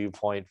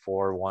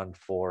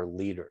 22.414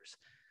 liters.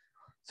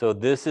 So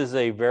this is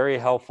a very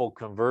helpful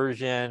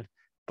conversion,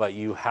 but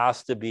you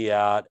have to be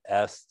at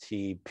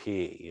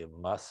STP. You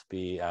must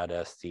be at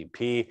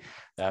STP.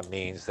 That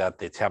means that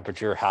the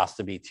temperature has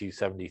to be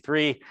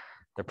 273.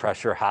 The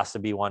pressure has to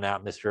be 1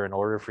 atmosphere in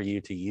order for you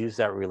to use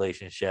that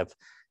relationship.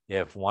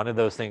 If one of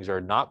those things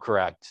are not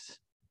correct,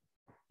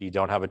 you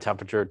don't have a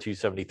temperature of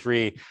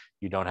 273,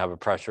 you don't have a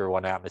pressure of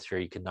 1 atmosphere,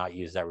 you cannot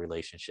use that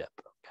relationship.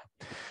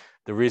 Okay.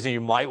 The reason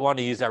you might want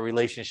to use that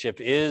relationship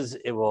is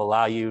it will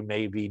allow you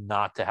maybe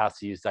not to have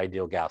to use the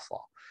ideal gas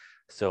law.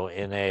 So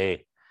in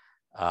a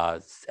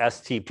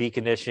STP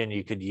condition,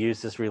 you could use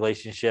this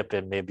relationship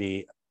and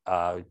maybe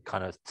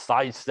kind of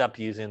sidestep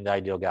using the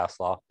ideal gas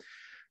law.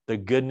 The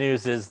good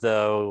news is,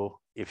 though,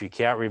 if you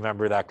can't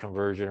remember that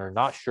conversion or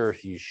not sure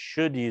if you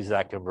should use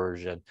that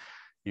conversion,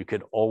 you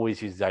could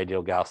always use the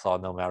ideal gas law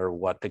no matter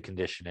what the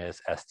condition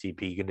is,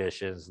 STP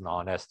conditions,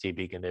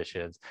 non-STP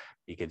conditions.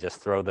 You could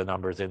just throw the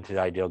numbers into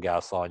the ideal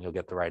gas law and you'll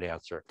get the right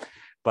answer.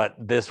 But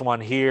this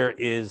one here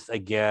is,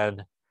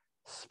 again,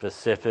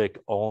 specific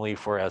only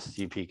for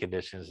STP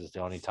conditions. Is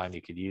the only time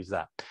you could use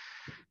that.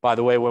 By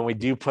the way, when we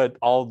do put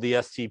all the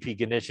STP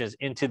conditions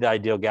into the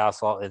ideal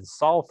gas law and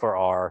solve for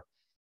R,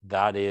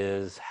 that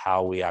is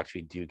how we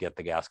actually do get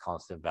the gas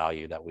constant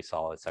value that we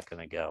saw a second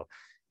ago,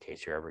 in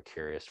case you're ever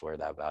curious where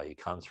that value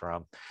comes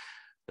from.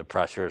 The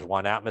pressure is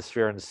 1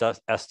 atmosphere in the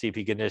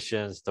STP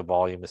conditions. The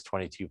volume is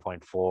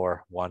 22.4,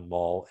 1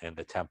 mole, and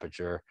the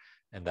temperature.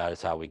 And that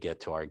is how we get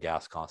to our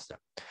gas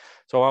constant.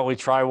 So why don't we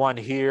try one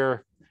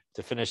here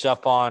to finish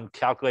up on.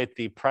 Calculate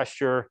the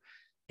pressure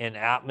in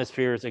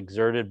atmospheres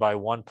exerted by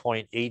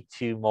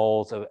 1.82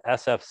 moles of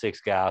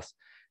SF6 gas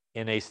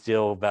in a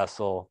steel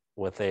vessel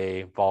with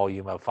a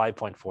volume of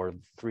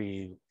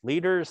 5.43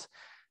 liters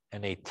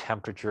and a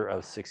temperature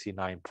of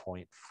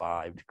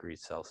 69.5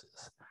 degrees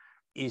Celsius.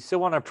 You still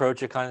want to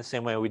approach it kind of the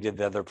same way we did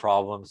the other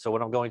problem. So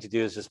what I'm going to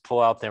do is just pull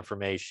out the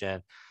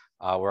information.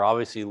 We're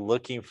obviously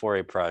looking for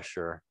a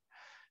pressure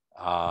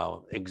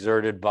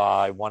exerted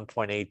by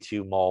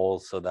 1.82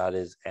 moles. So that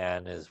is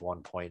N is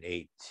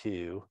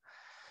 1.82.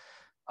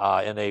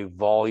 In a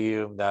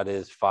volume that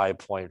is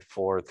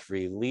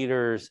 5.43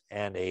 liters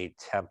and a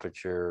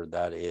temperature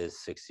that is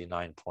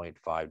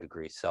 69.5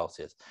 degrees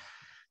Celsius.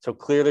 So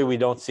clearly we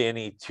don't see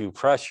any 2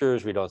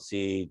 pressures, we don't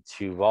see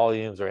 2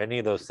 volumes or any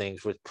of those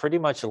things, which pretty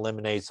much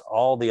eliminates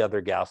all the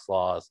other gas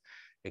laws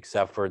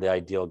except for the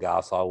ideal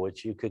gas law,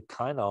 which you could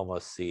kind of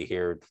almost see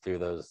here through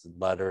those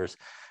letters.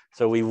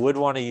 So we would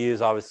want to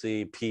use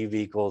obviously PV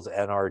equals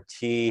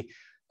nRT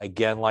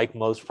Again, like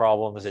most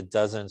problems, it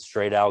doesn't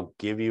straight out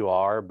give you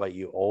R, but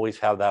you always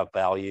have that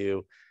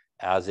value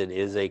as it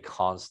is a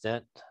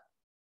constant.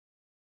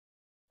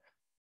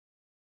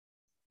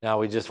 Now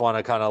we just want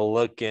to kind of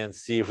look and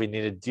see if we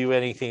need to do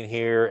anything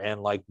here.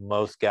 And like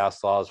most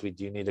gas laws, we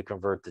do need to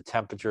convert the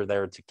temperature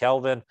there to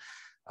Kelvin.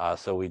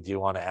 So we do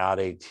want to add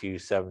a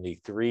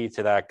 273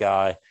 to that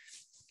guy,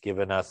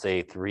 giving us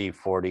a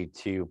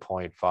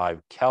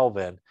 342.5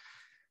 Kelvin.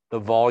 The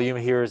volume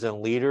here is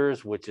in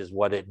liters, which is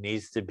what it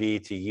needs to be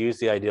to use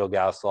the ideal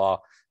gas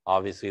law.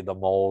 Obviously, the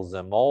moles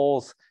and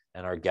moles,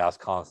 and our gas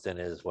constant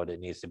is what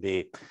it needs to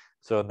be.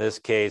 So in this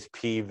case,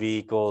 PV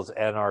equals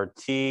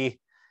nRT.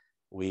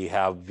 We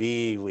have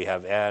V, we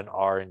have N,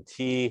 R, and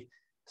T.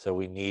 So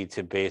we need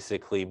to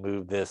basically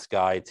move this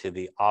guy to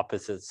the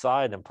opposite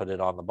side and put it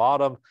on the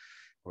bottom.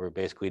 We're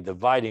basically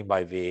dividing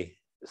by V.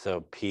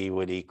 So P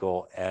would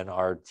equal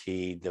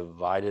nRT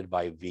divided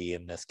by V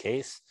in this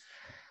case.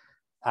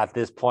 At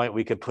this point,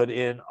 we could put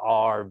in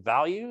our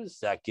values.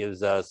 That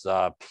gives us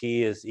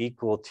P is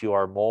equal to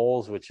our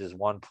moles, which is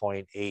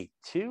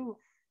 1.82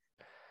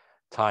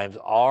 times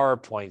R,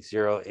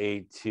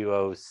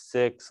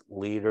 0.08206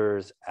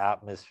 liters,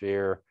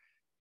 atmosphere,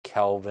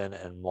 Kelvin,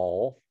 and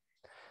mole,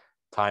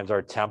 times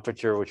our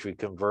temperature, which we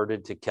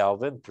converted to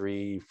Kelvin,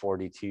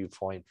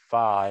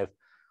 342.5,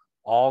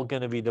 all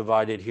going to be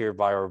divided here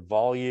by our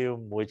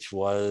volume, which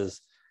was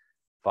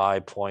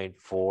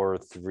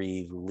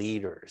 5.43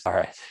 liters. All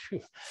right,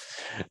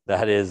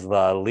 that is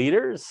the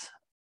liters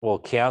will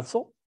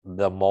cancel,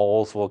 the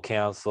moles will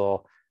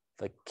cancel,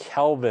 the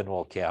Kelvin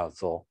will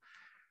cancel.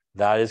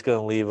 That is going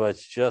to leave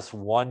us just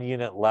one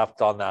unit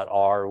left on that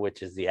R,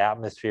 which is the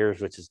atmospheres,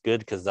 which is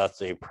good because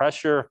that's a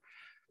pressure.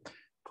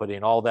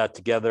 Putting all that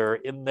together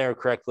in there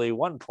correctly,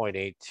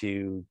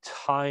 1.82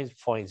 times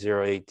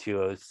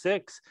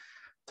 0.08206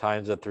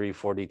 times a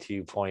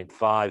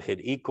 342.5 hit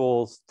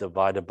equals,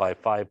 divided by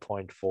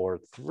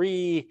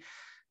 5.43,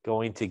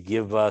 going to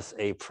give us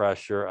a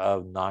pressure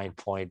of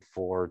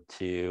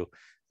 9.42.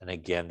 And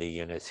again, the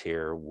units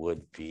here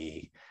would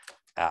be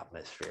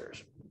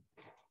atmospheres.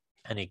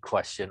 Any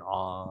question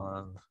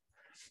on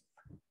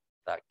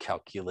that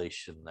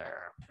calculation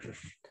there?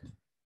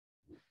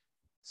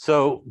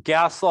 So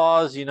gas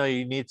laws, you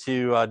need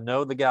to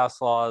know the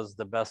gas laws.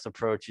 The best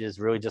approach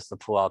is really just to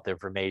pull out the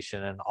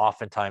information. And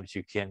oftentimes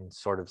you can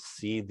sort of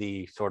see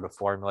the sort of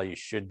formula you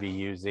should be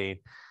using,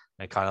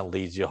 and it kind of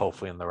leads you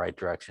hopefully in the right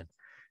direction.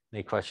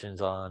 Any questions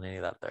on any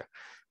of that there?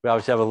 We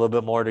obviously have a little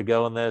bit more to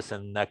go in this,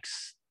 and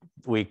next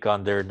week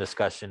under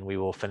discussion, we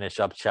will finish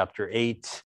up chapter 8.